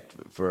subject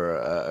for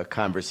a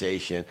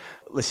conversation.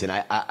 Listen,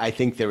 I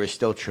think there is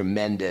still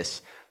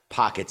tremendous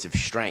pockets of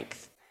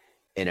strength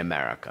in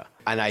America.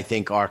 And I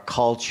think our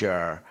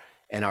culture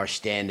and our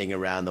standing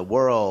around the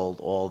world,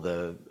 all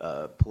the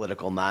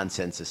political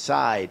nonsense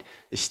aside,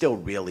 is still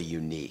really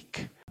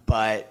unique.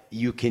 But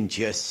you can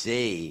just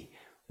see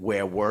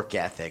where work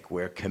ethic,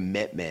 where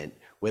commitment,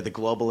 where the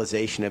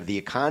globalization of the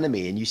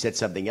economy, and you said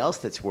something else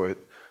that's worth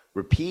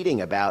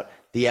repeating about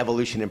the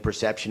evolution and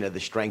perception of the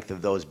strength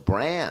of those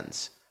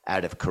brands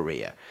out of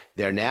Korea.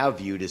 They're now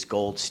viewed as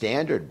gold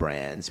standard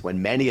brands.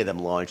 When many of them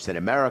launched in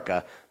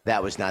America,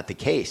 that was not the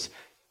case.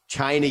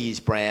 Chinese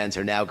brands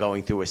are now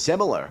going through a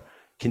similar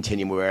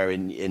continuum where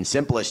in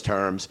simplest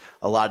terms,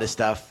 a lot of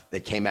stuff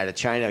that came out of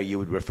China you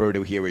would refer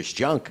to here as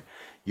junk,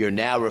 you're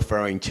now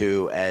referring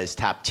to as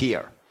top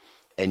tier.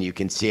 And you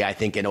can see, I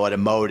think in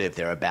automotive,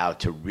 they're about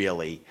to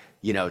really,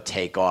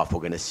 take off. We're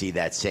going to see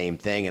that same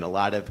thing. And a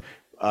lot of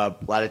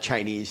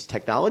Chinese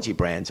technology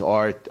brands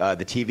are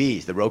the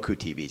TVs, the Roku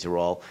TVs are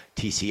all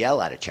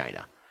TCL out of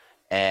China.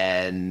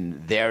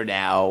 And they're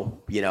now,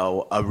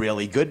 a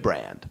really good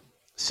brand.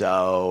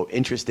 So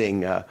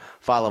interesting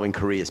following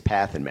Korea's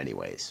path in many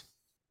ways.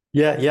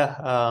 Yeah,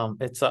 yeah.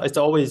 It's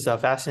always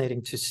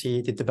fascinating to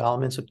see the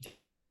developments of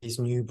these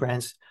new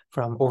brands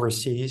from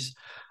overseas.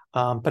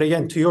 But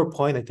again, to your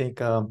point, I think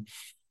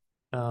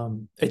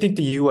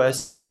the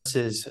U.S.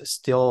 is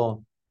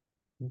still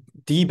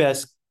the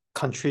best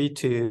country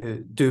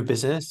to do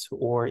business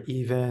or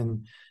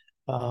even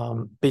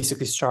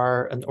basically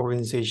start an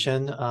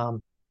organization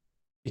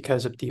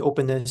because of the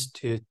openness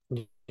to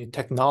new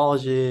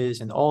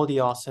technologies and all the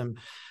awesome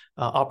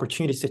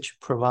opportunities that you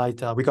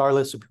provide,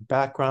 regardless of your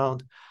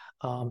background.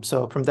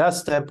 So from that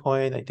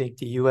standpoint, I think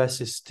the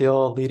U.S. is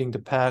still leading the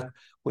pack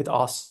with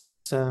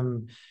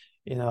awesome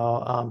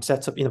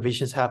sets of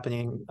innovations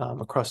happening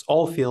across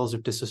all fields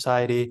of the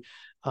society.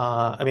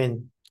 I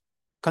mean,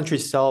 country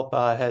itself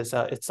has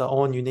its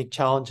own unique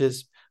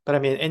challenges, but I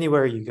mean,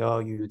 anywhere you go,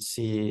 you would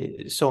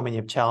see so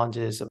many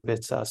challenges of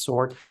its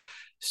sort.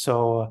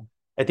 So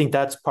I think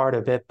that's part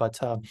of it, but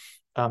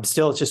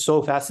still, it's just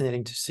so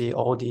fascinating to see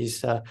all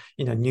these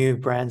new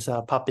brands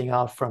popping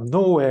out from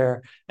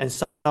nowhere and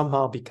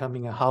somehow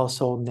becoming a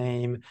household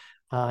name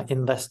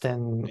in less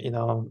than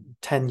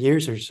 10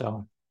 years or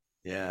so.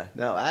 Yeah,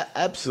 no,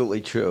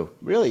 absolutely true.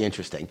 Really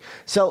interesting.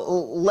 So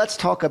let's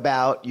talk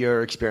about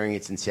your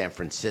experience in San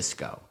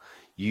Francisco.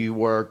 You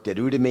worked at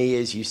Udemy,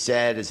 as you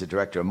said, as a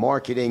director of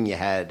marketing. You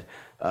had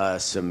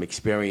some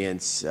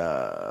experience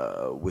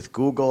with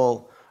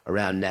Google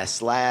around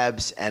Nest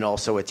Labs and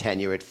also a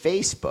tenure at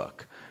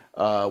Facebook,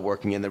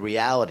 working in the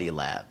reality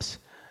labs.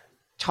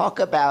 Talk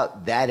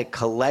about that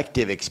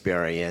collective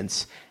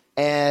experience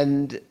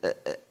and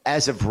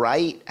as of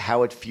right,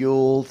 how it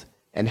fueled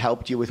and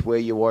helped you with where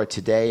you are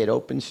today at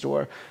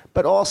OpenStore,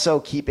 but also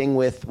keeping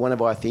with one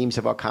of our themes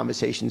of our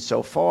conversation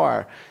so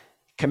far,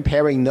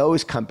 comparing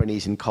those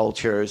companies and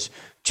cultures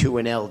to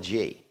an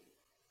LG,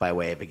 by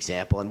way of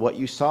example, and what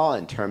you saw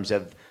in terms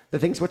of the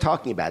things we're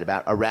talking about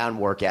around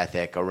work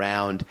ethic,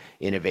 around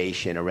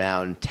innovation,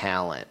 around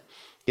talent,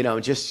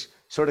 just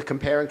sort of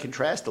compare and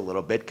contrast a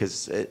little bit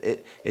because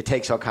it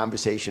takes our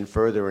conversation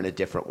further in a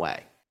different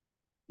way.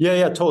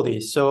 Yeah,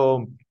 totally.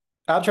 So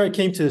after I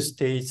came to the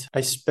States,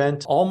 I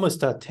spent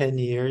almost 10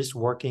 years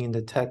working in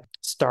the tech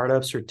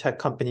startups or tech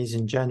companies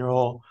in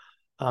general,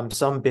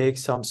 some big,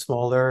 some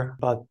smaller.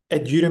 But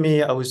at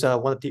Udemy, I was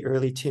one of the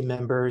early team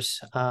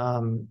members.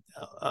 When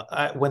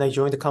I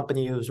joined the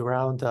company, it was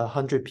around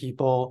 100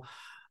 people.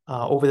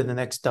 Over the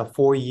next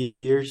 4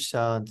 years,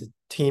 the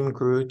team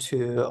grew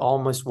to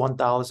almost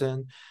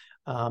 1,000.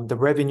 The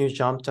revenue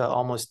jumped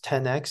almost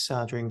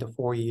 10x during the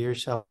 4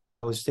 years I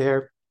was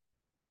there.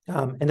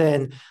 And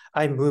then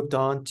I moved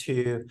on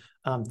to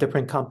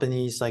different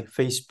companies like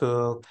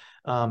Facebook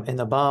and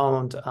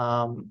Abound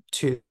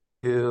to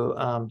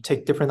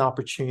take different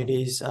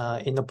opportunities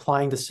in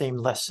applying the same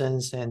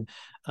lessons and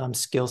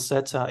skill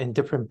sets in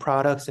different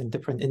products and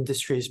different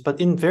industries, but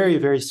in very,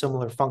 very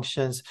similar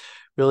functions,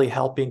 really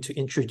helping to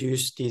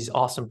introduce these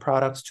awesome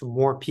products to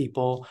more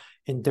people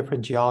in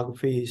different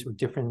geographies or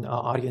different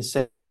audience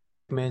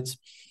segments.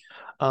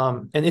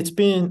 And it's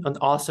been an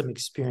awesome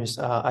experience.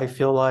 I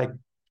feel like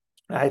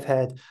I've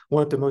had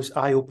one of the most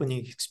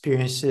eye-opening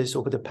experiences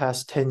over the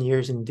past 10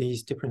 years in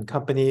these different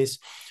companies.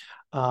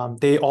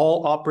 They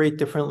all operate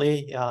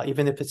differently,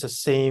 even if it's the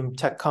same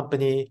tech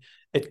company,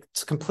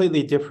 it's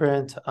completely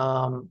different,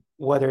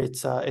 whether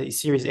it's a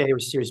Series A or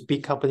Series B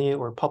company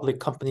or a public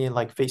company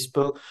like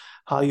Facebook,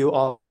 how you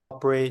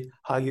operate,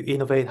 how you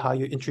innovate, how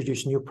you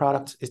introduce new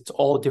products, it's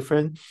all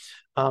different.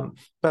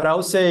 But I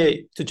would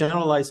say, to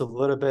generalize a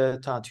little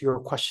bit to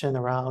your question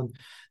around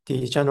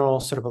the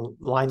general sort of a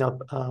lineup,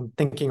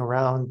 thinking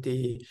around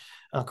the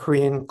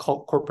Korean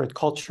corporate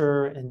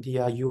culture and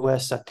the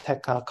US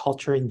tech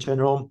culture in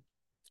general,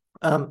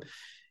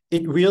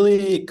 it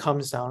really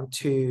comes down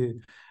to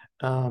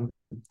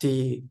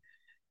the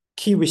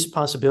key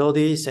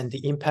responsibilities and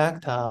the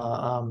impact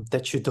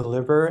that you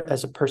deliver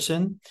as a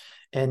person,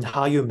 and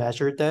how you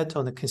measure that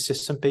on a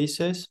consistent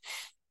basis,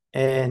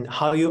 and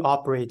how you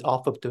operate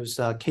off of those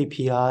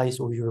KPIs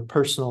or your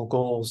personal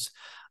goals.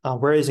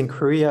 Whereas in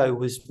Korea, it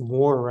was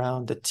more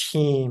around the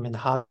team and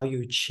how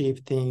you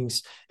achieve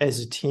things as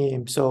a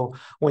team. So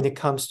when it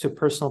comes to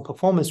personal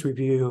performance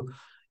review,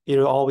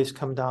 it'll always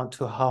come down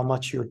to how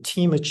much your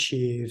team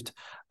achieved.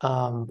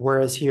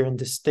 Whereas here in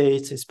the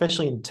States,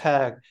 especially in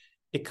tech,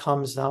 it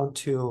comes down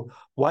to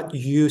what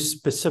you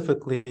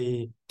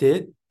specifically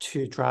did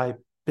to drive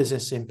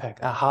business impact,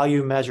 and how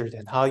you measure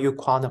that, how you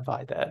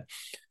quantify that.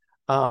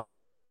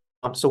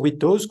 So with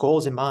those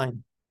goals in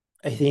mind,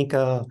 I think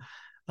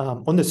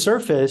on the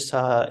surface,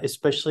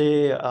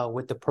 especially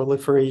with the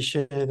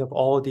proliferation of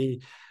all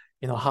the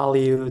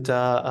Hollywood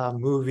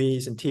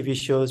movies and TV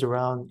shows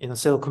around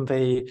Silicon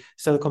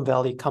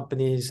Valley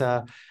companies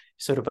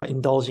sort of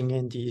indulging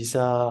in these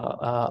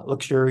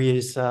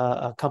luxurious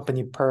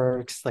company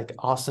perks like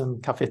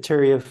awesome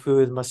cafeteria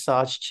food,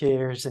 massage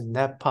chairs, and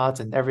nap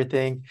pods and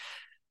everything.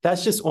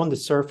 That's just on the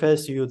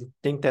surface. You would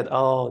think that,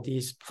 oh,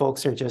 these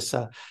folks are just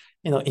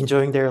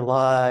enjoying their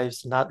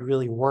lives, not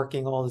really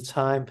working all the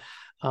time.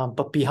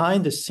 But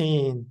behind the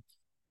scene,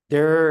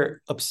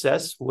 they're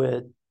obsessed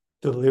with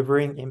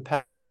delivering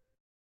impact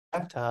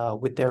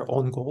with their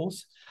own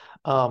goals,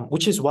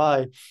 which is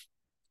why,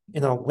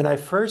 when I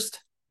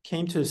first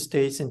came to the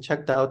States and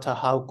checked out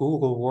how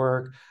Google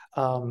worked,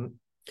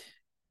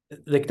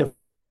 like the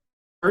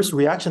first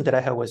reaction that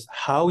I had was,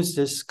 how is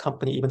this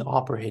company even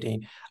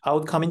operating? I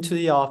would come into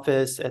the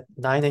office at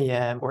 9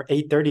 a.m. or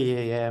 8:30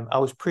 a.m. I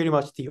was pretty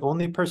much the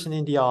only person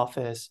in the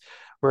office.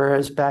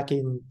 Whereas back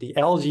in the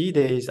LG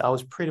days, I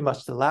was pretty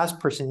much the last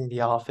person in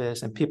the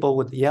office, and people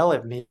would yell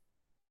at me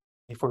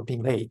for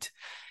being late.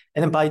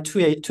 And then by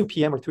 2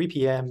 p.m. or 3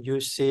 p.m., you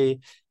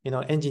see,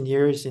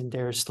 engineers in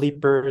their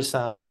sleepers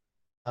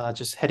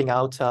just heading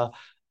out,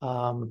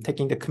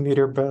 taking the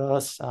commuter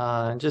bus,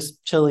 and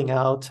just chilling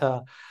out.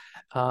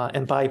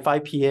 And by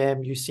 5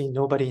 p.m., you see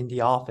nobody in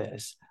the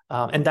office.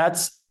 And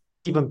that's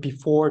even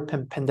before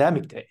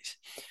pandemic days.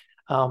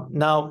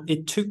 Now,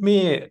 it took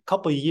me a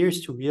couple of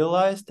years to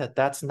realize that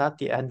that's not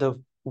the end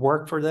of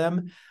work for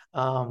them.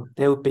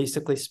 They would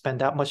basically spend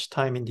that much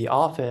time in the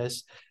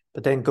office,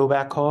 but then go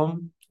back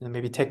home and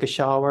maybe take a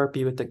shower,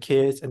 be with the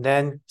kids, and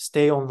then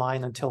stay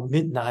online until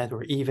midnight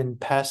or even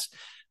past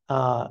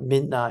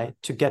midnight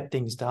to get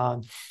things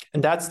done.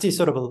 And that's the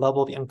sort of a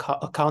level of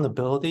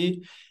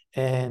accountability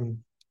and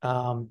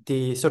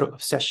the sort of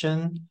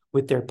obsession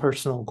with their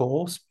personal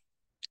goals.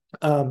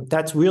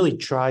 That's really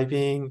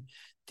driving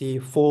the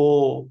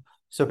full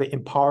sort of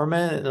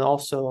empowerment and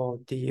also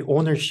the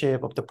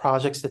ownership of the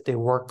projects that they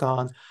work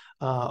on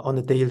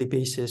a daily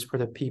basis for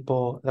the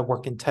people that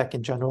work in tech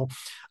in general.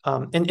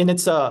 And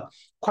it's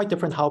quite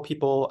different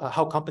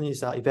how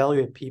companies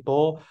evaluate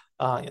people.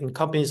 In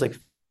companies like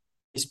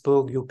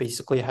Facebook, you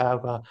basically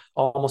have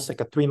almost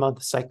like a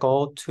 3-month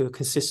cycle to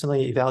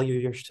consistently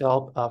evaluate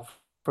yourself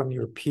from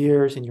your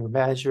peers and your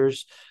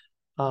managers.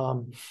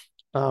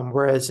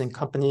 Whereas in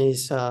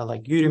companies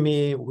like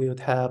Udemy, we would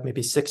have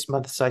maybe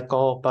 6-month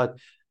cycle, but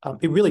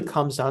it really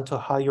comes down to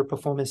how your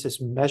performance is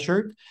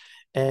measured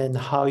and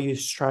how you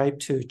strive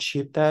to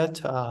achieve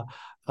that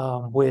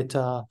with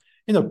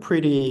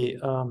pretty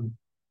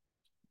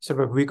sort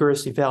of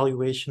rigorous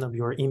evaluation of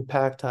your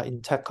impact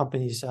in tech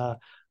companies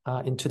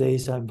in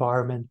today's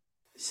environment.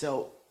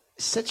 So,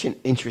 such an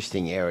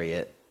interesting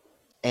area,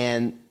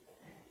 and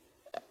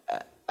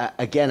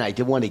again, I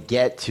did want to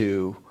get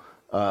to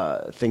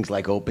things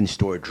like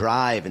OpenStore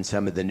Drive and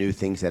some of the new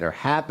things that are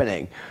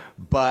happening.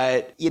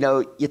 But,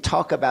 you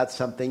talk about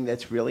something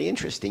that's really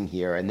interesting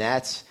here, and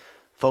that's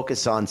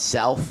focus on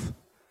self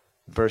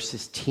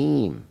versus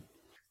team.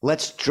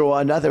 Let's draw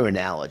another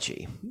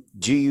analogy.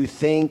 Do you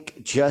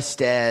think,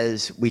 just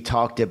as we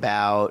talked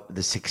about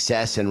the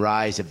success and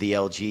rise of the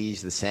LGs,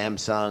 the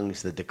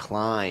Samsungs, the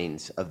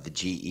declines of the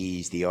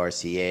GEs, the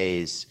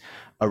RCAs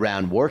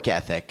around work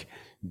ethic,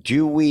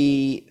 Do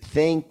we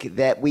think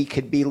that we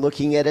could be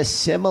looking at a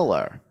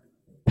similar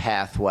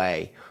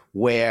pathway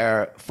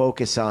where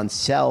focus on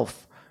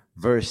self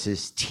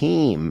versus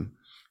team?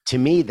 To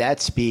me, that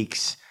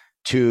speaks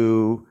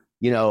to,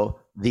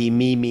 the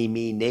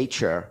me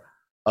nature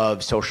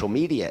of social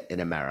media in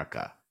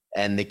America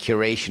and the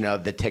curation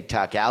of the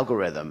TikTok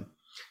algorithm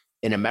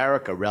in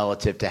America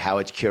relative to how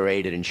it's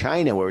curated in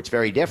China, where it's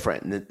very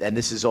different. And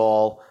this is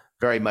all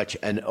very much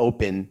an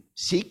open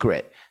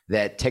secret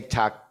that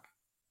TikTok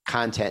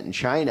content in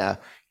China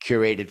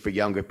curated for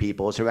younger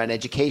people is around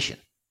education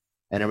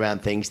and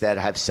around things that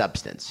have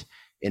substance.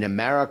 In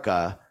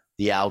America,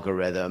 the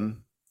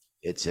algorithm,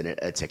 it's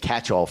a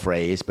catch-all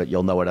phrase, but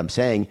you'll know what I'm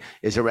saying,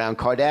 is around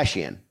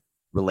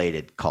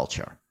Kardashian-related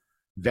culture.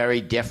 Very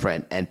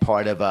different and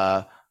part of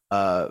a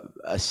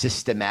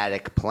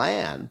systematic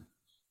plan,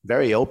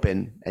 very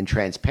open and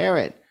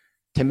transparent,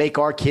 to make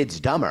our kids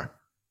dumber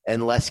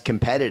and less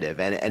competitive.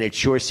 And it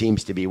sure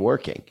seems to be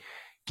working.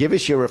 Give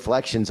us your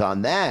reflections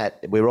on that.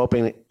 We're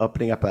opening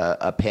up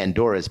a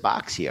Pandora's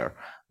box here,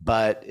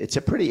 but it's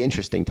a pretty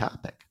interesting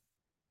topic.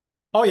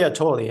 Oh yeah,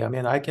 totally. I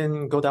mean, I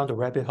can go down the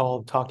rabbit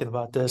hole talking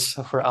about this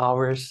for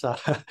hours.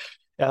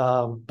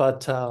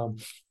 But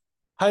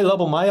high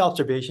level, my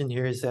observation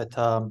here is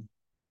that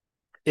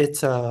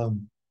it's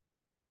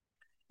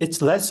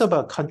less of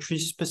a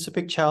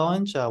country-specific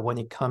challenge when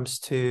it comes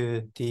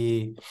to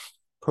the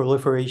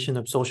proliferation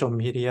of social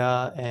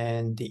media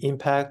and the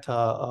impact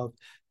of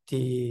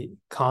the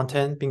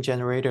content being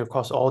generated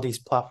across all these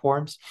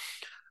platforms.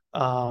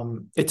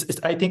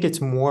 I think it's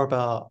more of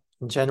a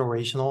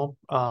generational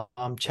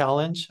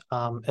challenge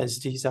as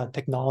these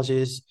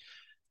technologies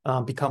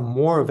become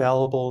more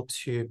available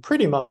to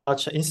pretty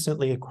much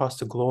instantly across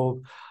the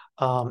globe,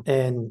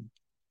 and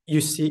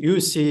you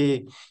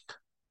see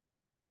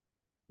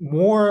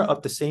more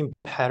of the same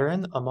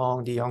pattern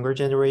among the younger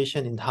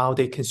generation in how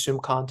they consume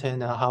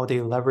content and how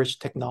they leverage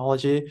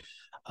technology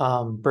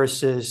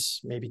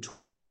versus maybe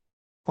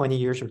 20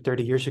 years or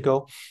 30 years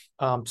ago.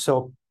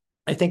 So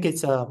I think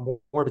it's more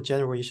of a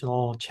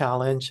generational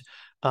challenge.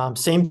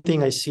 Same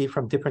thing I see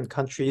from different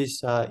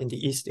countries in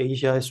the East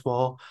Asia as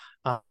well,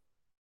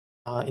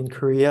 in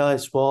Korea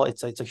as well.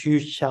 It's a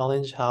huge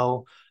challenge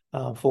how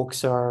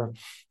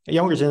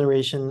younger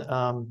generation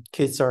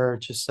kids are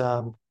just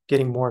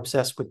getting more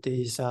obsessed with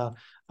these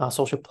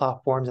social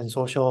platforms and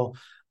social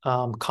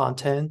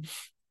content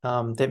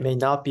that may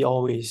not be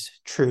always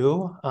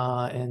true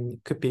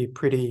and could be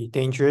pretty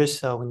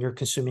dangerous when you're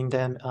consuming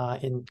them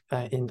in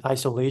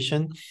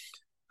isolation.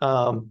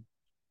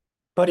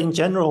 But in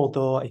general,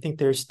 though, I think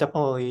there's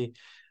definitely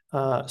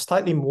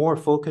slightly more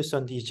focus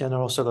on the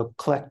general sort of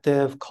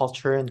collective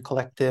culture and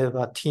collective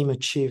team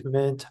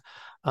achievement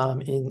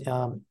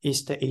in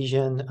East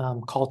Asian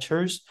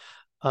cultures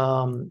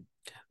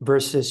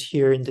versus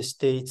here in the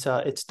States.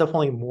 It's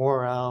definitely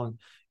more around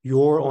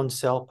your own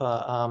self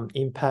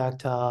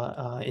impact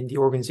in the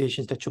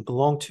organizations that you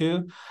belong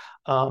to.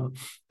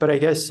 But I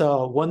guess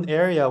one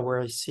area where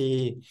I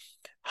see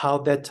how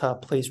that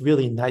plays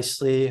really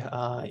nicely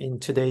in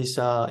today's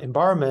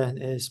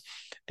environment is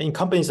in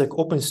companies like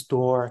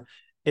OpenStore.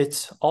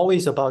 It's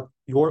always about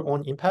your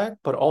own impact,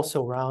 but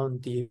also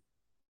around the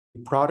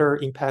broader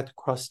impact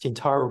across the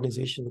entire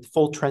organization with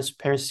full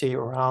transparency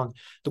around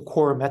the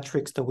core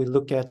metrics that we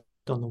look at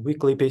on a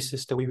weekly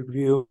basis that we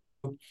review,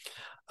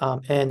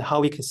 and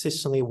how we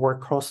consistently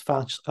work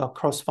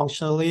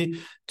cross-functionally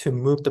to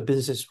move the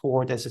business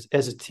forward as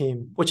a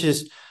team, which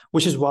is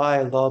why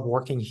I love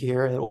working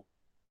here at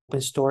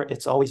OpenStore.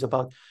 It's always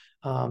about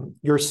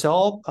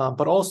yourself,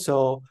 but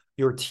also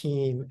your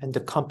team and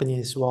the company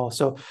as well.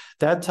 So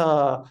that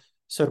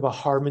sort of a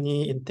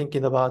harmony in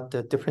thinking about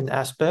the different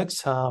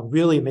aspects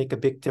really make a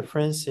big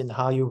difference in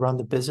how you run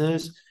the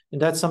business.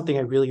 And that's something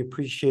I really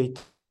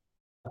appreciate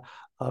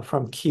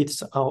from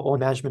Keith's own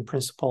management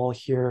principle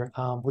here,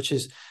 which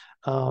is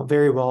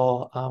very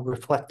well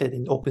reflected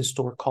in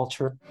OpenStore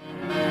culture.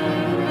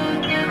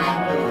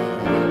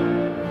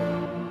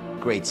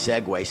 Great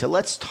segue. So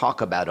let's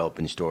talk about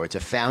OpenStore. It's a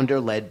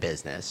founder-led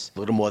business, a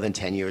little more than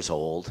 10 years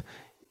old.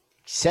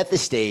 Set the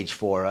stage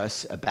for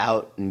us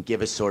about and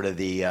give us sort of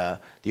the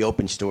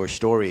OpenStore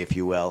story, if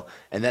you will.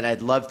 And then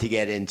I'd love to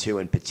get into,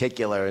 in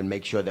particular, and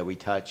make sure that we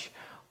touch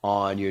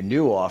on your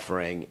new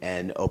offering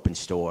and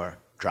OpenStore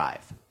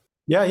Drive.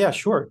 Yeah,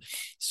 sure.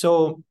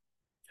 So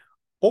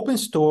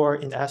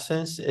OpenStore, in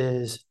essence,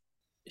 is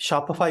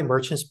Shopify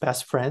merchant's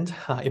best friend,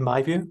 in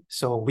my view.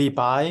 So we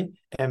buy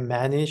and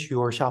manage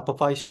your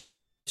Shopify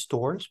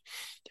stores.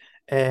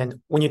 And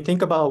when you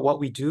think about what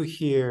we do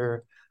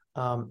here,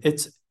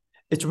 it's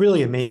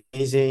really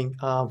amazing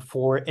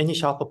for any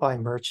Shopify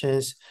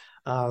merchants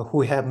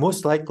who have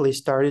most likely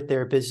started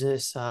their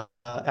business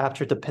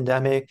after the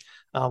pandemic,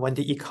 when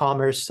the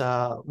e-commerce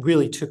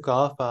really took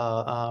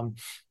off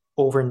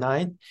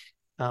overnight.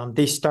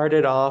 They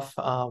started off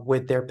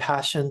with their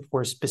passion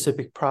for a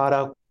specific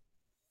product,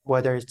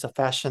 whether it's a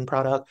fashion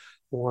product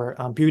or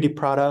beauty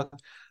product.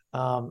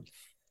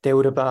 They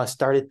would have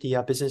started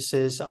the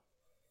businesses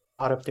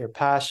of their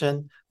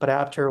passion, but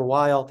after a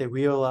while, they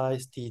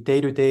realize the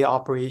day-to-day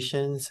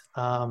operations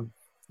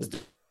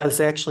is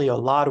actually a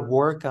lot of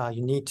work.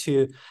 You need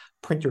to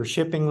print your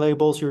shipping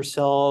labels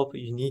yourself.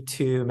 You need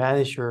to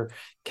manage your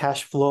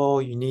cash flow.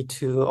 You need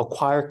to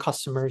acquire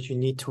customers. You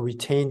need to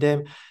retain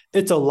them.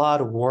 It's a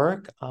lot of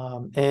work.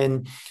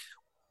 And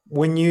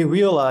when you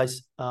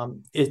realize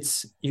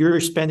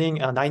you're spending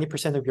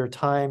 90% of your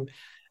time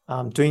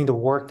doing the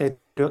work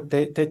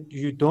that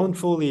you don't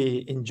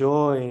fully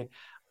enjoy,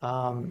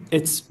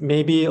 it's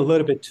maybe a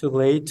little bit too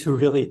late to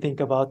really think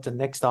about the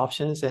next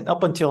options. And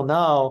up until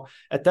now,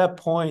 at that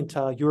point,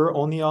 your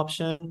only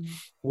option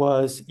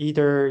was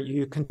either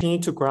you continue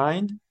to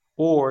grind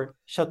or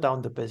shut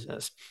down the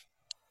business.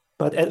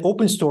 But at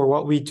OpenStore,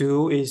 what we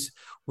do is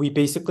we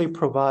basically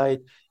provide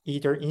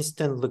either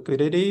instant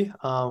liquidity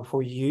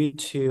for you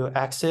to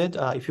exit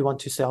if you want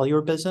to sell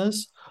your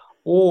business,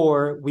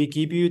 or we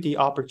give you the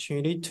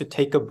opportunity to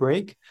take a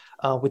break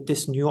with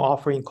this new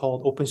offering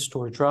called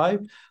OpenStore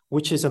Drive,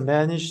 which is a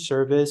managed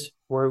service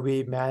where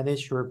we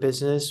manage your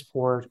business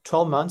for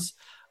 12 months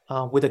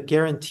with a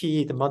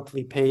guaranteed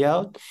monthly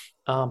payout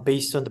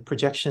based on the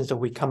projections that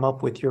we come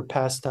up with your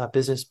past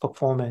business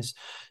performance.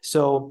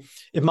 So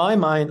in my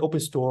mind,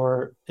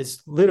 OpenStore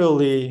is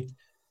literally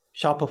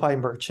Shopify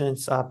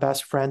merchants'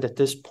 best friend at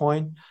this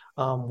point.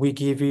 We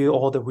give you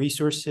all the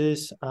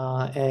resources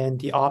and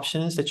the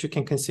options that you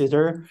can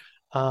consider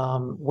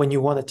when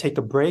you want to take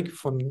a break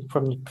from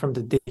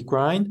the daily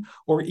grind,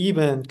 or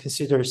even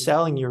consider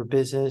selling your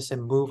business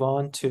and move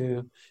on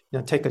to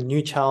take a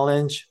new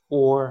challenge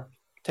or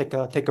take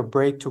a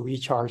break to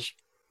recharge.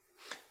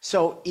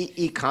 So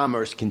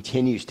e-commerce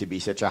continues to be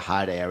such a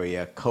hot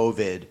area.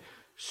 COVID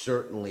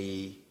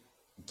certainly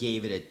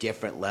gave it a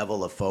different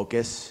level of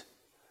focus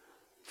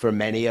for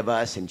many of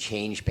us and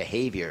changed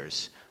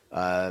behaviors.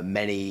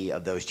 Many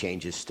of those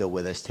changes still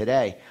with us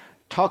today.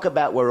 Talk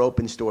about where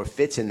OpenStore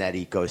fits in that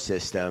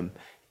ecosystem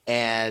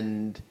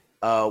and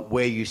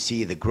where you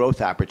see the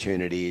growth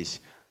opportunities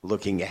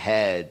looking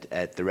ahead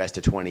at the rest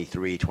of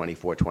 23,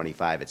 24,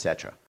 25, et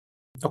cetera.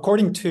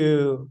 According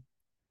to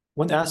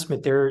one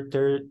estimate,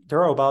 there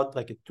are about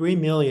like 3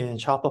 million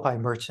Shopify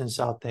merchants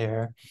out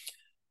there.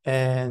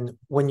 And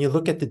when you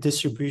look at the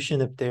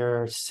distribution of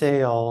their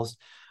sales,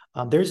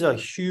 there's a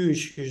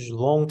huge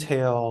long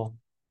tail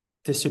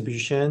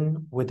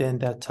distribution within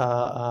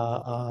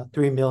that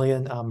 3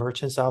 million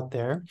merchants out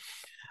there.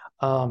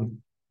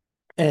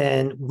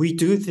 And we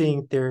do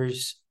think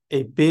there's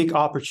a big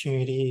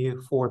opportunity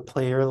for a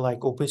player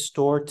like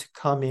OpenStore to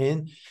come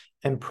in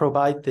and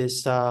provide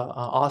this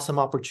awesome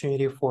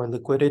opportunity for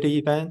liquidity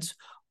events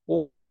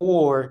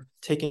or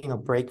taking a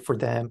break for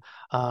them.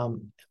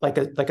 Like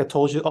I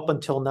told you, up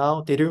until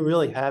now, they didn't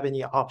really have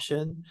any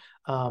option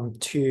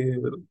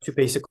to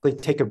basically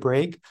take a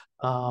break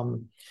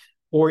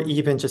or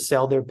even just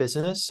sell their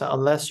business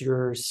unless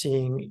you're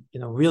seeing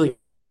really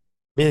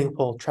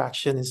meaningful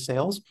traction in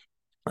sales.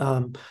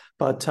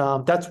 But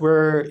that's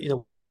where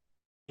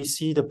we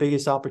see the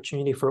biggest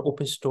opportunity for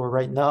OpenStore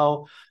right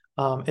now.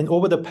 And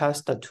over the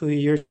past 2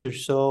 years or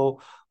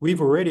so,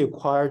 we've already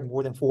acquired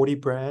more than 40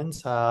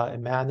 brands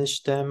and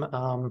managed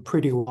them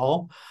pretty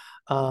well.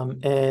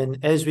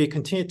 And as we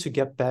continue to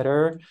get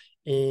better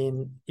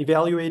in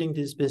evaluating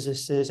these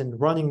businesses and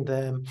running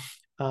them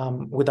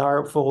with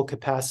our full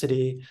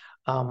capacity,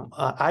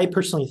 I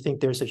personally think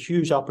there's a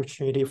huge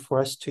opportunity for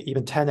us to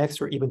even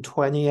 10x or even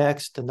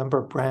 20x the number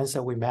of brands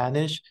that we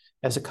manage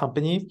as a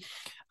company.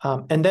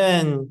 And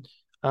then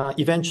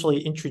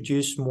eventually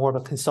introduce more of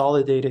a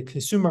consolidated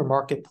consumer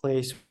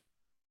marketplace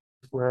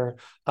where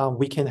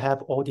we can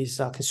have all these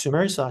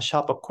consumers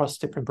shop across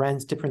different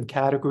brands, different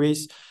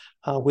categories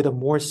with a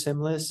more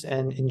seamless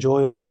and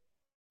enjoyable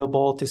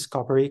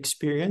discovery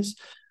experience,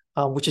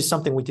 which is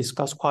something we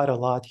discuss quite a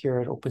lot here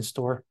at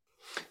OpenStore.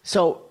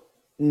 So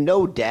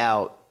no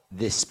doubt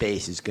this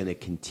space is going to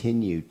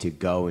continue to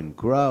go and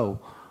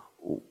grow.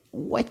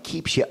 What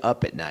keeps you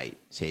up at night,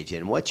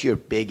 Seijin? What's your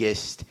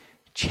biggest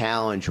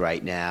challenge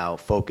right now,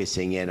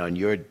 focusing in on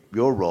your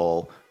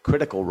role,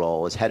 critical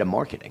role as head of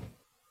marketing?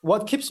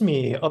 What keeps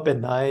me up at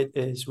night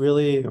is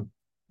really a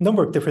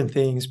number of different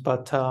things.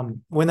 But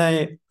when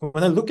I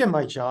look at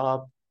my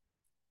job,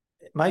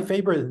 my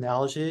favorite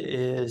analogy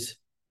is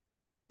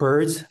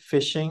birds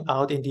fishing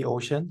out in the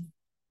ocean.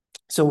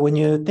 So when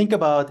you think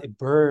about a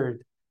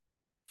bird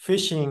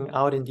fishing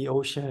out in the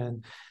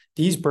ocean,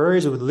 these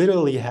birds would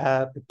literally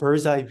have a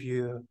bird's eye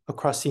view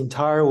across the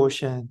entire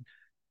ocean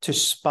to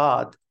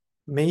spot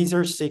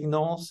major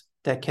signals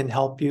that can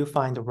help you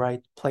find the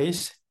right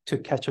place to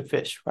catch a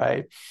fish,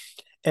 right?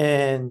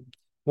 And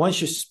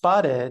once you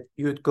spot it,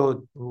 you would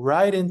go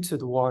right into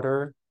the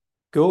water,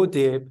 go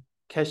deep,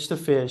 catch the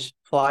fish,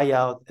 fly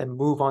out, and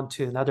move on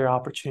to another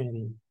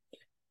opportunity.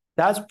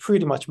 That's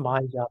pretty much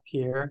my job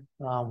here.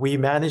 We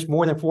manage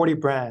more than 40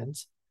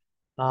 brands.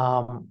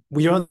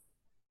 We don't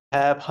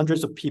have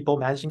hundreds of people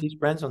managing these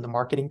brands on the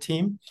marketing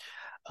team.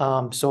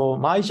 So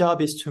my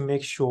job is to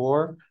make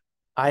sure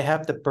I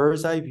have the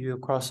bird's eye view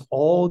across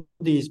all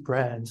these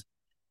brands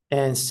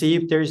and see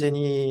if there's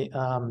any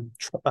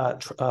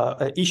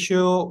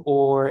issue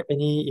or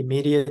any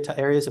immediate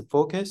areas of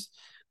focus.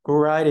 Go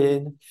right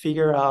in,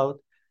 figure out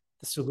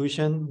the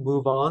solution,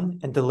 move on,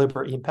 and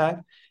deliver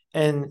impact,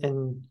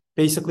 and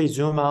basically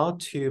zoom out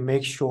to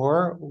make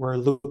sure we're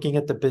looking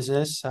at the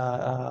business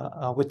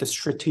with the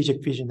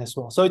strategic vision as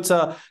well. So it's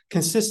a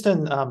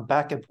consistent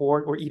back and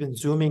forth, or even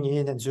zooming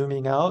in and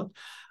zooming out,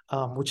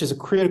 which is a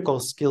critical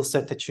skill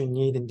set that you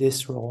need in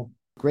this role.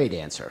 Great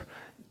answer.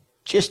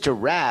 Just to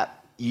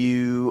wrap,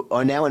 you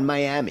are now in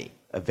Miami,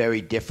 a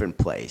very different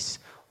place.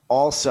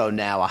 Also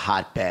now a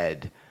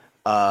hotbed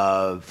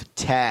of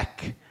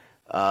tech.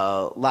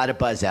 A lot of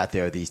buzz out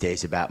there these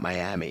days about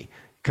Miami.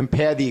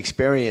 Compare the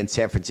experience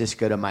San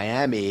Francisco to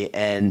Miami,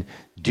 and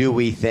do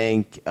we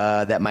think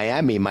that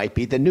Miami might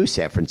be the new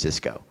San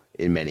Francisco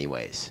in many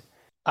ways?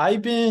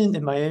 I've been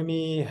in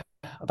Miami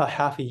about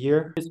half a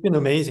year. It's been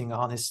amazing,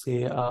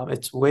 honestly.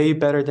 It's way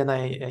better than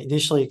I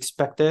initially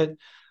expected.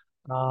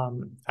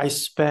 I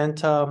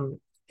spent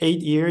 8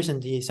 years in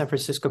the San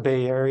Francisco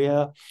Bay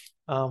Area,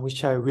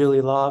 which I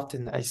really loved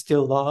and I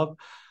still love.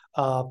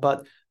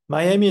 But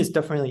Miami is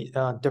definitely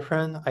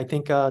different. I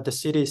think the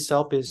city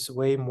itself is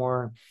way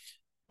more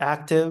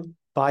active,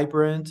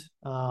 vibrant,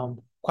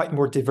 quite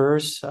more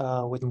diverse,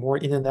 with more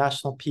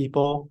international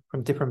people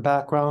from different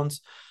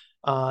backgrounds.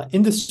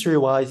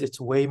 Industry-wise, it's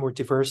way more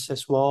diverse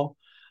as well.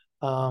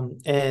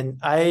 And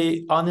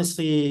I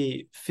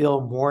honestly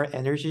feel more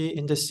energy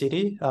in the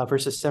city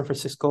versus San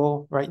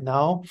Francisco right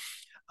now.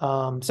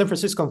 San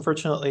Francisco,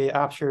 unfortunately,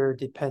 after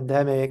the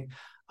pandemic,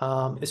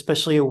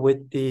 especially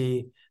with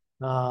the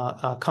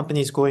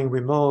companies going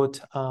remote,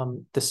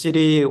 the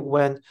city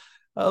went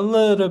a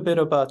little bit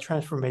of a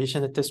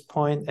transformation at this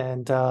point,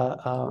 and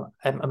I'm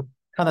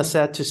kind of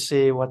sad to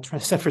see what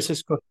San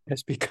Francisco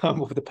has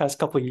become over the past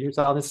couple of years,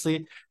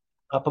 honestly.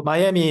 But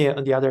Miami,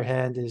 on the other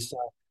hand, is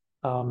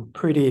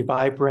pretty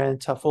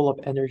vibrant, full of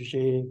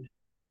energy,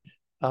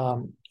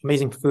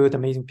 amazing food,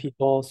 amazing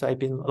people. So I've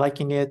been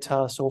liking it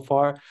so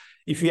far.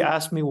 If you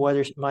ask me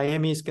whether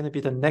Miami is going to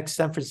be the next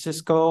San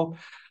Francisco,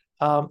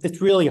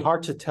 it's really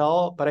hard to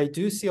tell, but I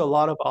do see a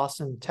lot of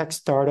awesome tech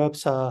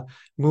startups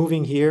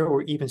moving here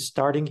or even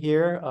starting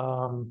here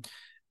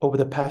over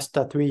the past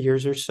 3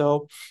 years or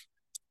so.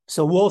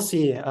 So we'll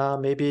see.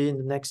 Maybe in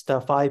the next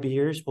 5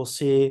 years, we'll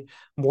see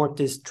more of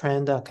this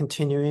trend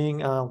continuing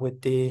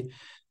with the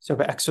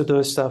sort of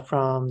exodus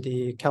from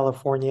the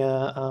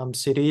California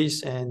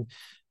cities and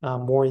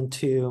more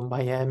into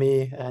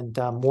Miami, and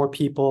more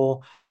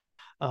people,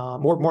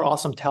 more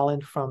awesome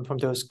talent from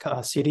those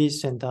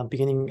cities, and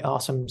beginning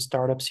awesome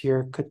startups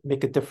here could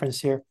make a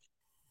difference here.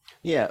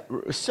 Yeah,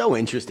 so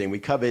interesting. We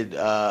covered,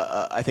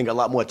 I think, a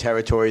lot more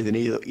territory than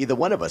either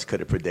one of us could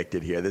have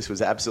predicted here. This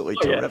was absolutely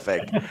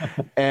terrific. Yeah.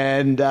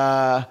 And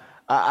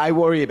I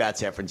worry about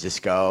San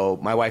Francisco.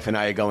 My wife and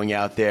I are going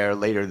out there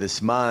later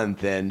this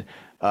month, and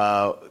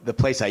the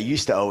place I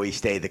used to always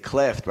stay, the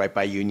Clift, right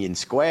by Union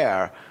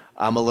Square,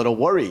 I'm a little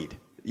worried,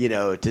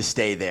 to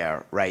stay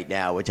there right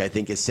now, which I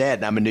think is sad.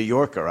 And I'm a New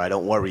Yorker. I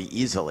don't worry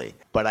easily.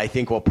 But I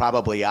think we'll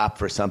probably opt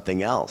for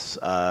something else,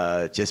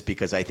 just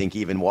because I think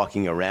even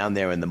walking around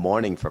there in the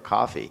morning for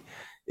coffee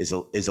is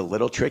a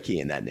little tricky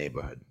in that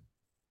neighborhood.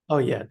 Oh,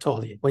 yeah,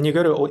 totally. When you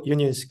go to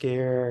Union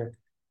Square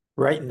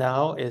right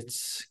now,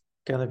 it's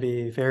going to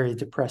be very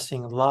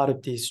depressing. A lot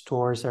of these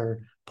stores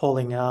are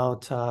pulling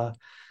out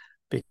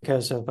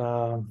because of,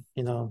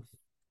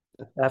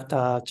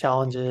 theft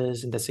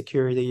challenges and the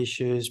security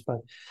issues.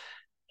 But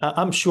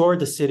I'm sure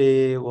the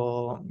city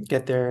will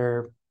get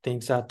their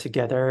things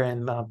together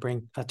and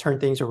turn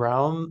things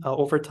around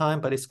over time,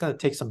 but it's going to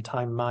take some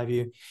time, in my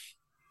view.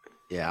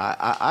 Yeah,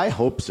 I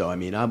hope so. I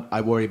mean,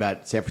 I worry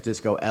about San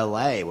Francisco,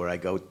 LA, where I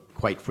go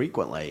quite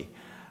frequently.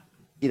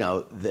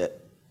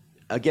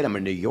 Again, I'm a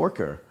New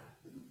Yorker,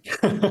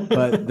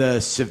 but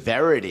the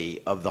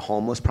severity of the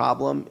homeless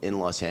problem in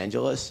Los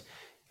Angeles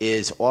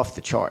is off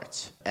the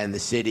charts, and the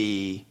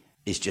city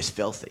is just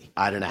filthy.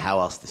 I don't know how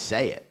else to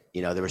say it.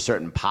 There were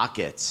certain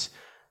pockets,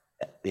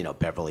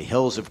 Beverly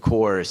Hills, of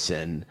course,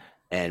 and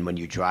when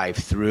you drive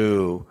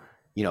through,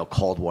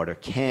 Coldwater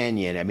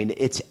Canyon, I mean,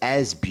 it's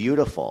as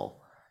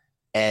beautiful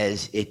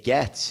as it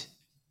gets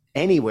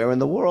anywhere in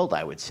the world,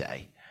 I would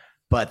say.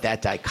 But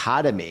that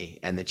dichotomy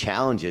and the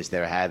challenges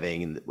they're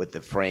having with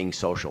the fraying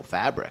social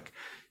fabric,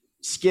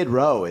 Skid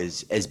Row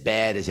is as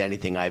bad as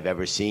anything I've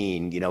ever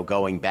seen,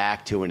 going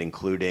back to and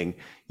including,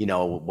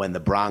 when the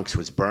Bronx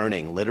was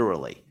burning,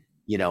 literally,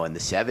 in the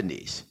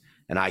 70s.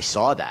 And I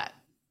saw that,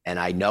 and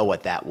I know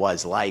what that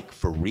was like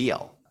for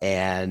real.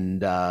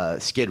 And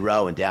Skid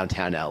Row in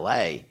downtown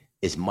LA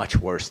is much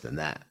worse than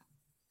that.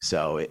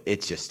 So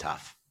it's just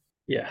tough.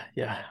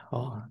 Yeah.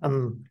 Well,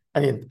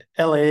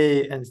 LA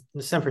and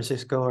San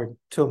Francisco are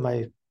two of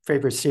my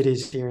favorite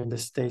cities here in the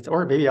States,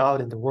 or maybe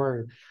out in the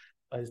world.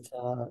 But it's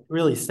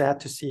really sad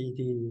to see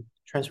the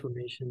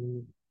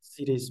transformation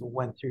cities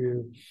went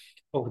through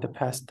over the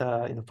past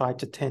 5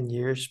 to 10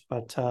 years.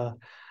 But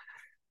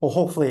well,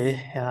 hopefully,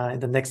 in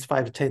the next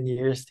 5 to 10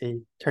 years, they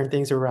turn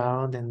things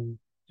around and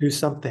do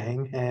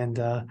something. And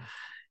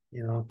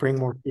bring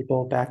more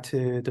people back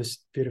to those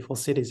beautiful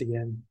cities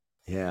again.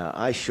 Yeah,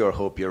 I sure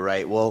hope you're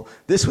right. Well,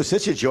 this was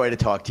such a joy to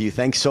talk to you.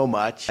 Thanks so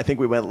much. I think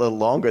we went a little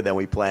longer than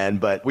we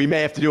planned, but we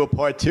may have to do a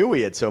part two.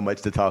 We had so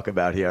much to talk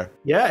about here.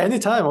 Yeah,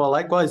 anytime. Well,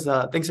 likewise,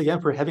 thanks again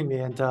for having me.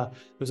 And it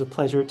was a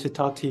pleasure to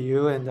talk to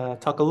you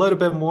and talk a little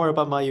bit more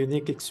about my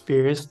unique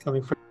experience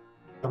coming from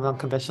an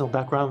unconventional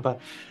background. But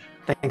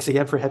thanks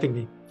again for having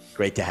me.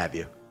 Great to have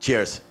you.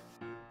 Cheers.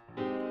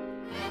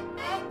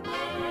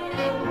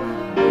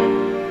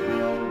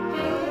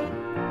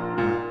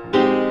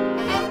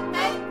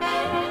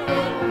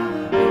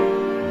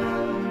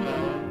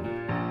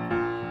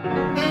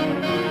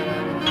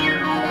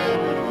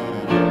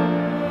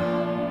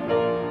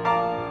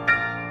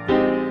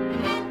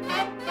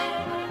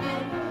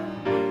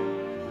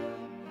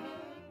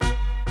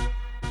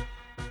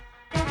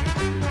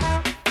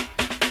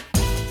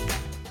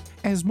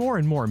 As more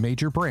and more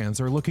major brands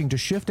are looking to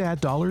shift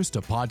ad dollars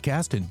to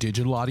podcast and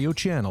digital audio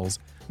channels,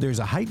 there's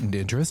a heightened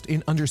interest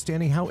in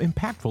understanding how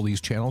impactful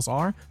these channels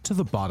are to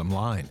the bottom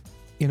line.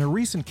 In a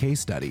recent case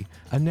study,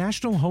 a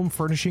national home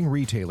furnishing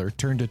retailer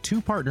turned to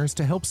two partners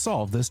to help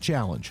solve this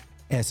challenge.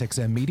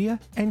 SXM Media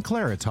and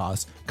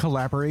Claritas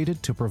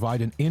collaborated to provide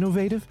an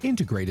innovative,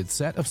 integrated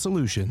set of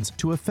solutions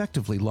to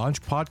effectively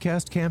launch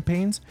podcast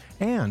campaigns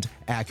and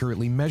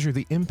accurately measure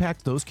the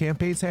impact those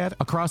campaigns had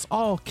across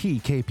all key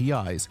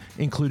KPIs,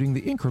 including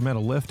the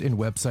incremental lift in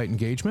website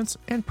engagements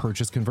and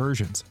purchase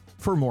conversions.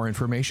 For more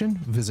information,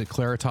 visit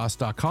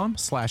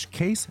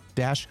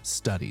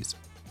claritas.com/case-studies.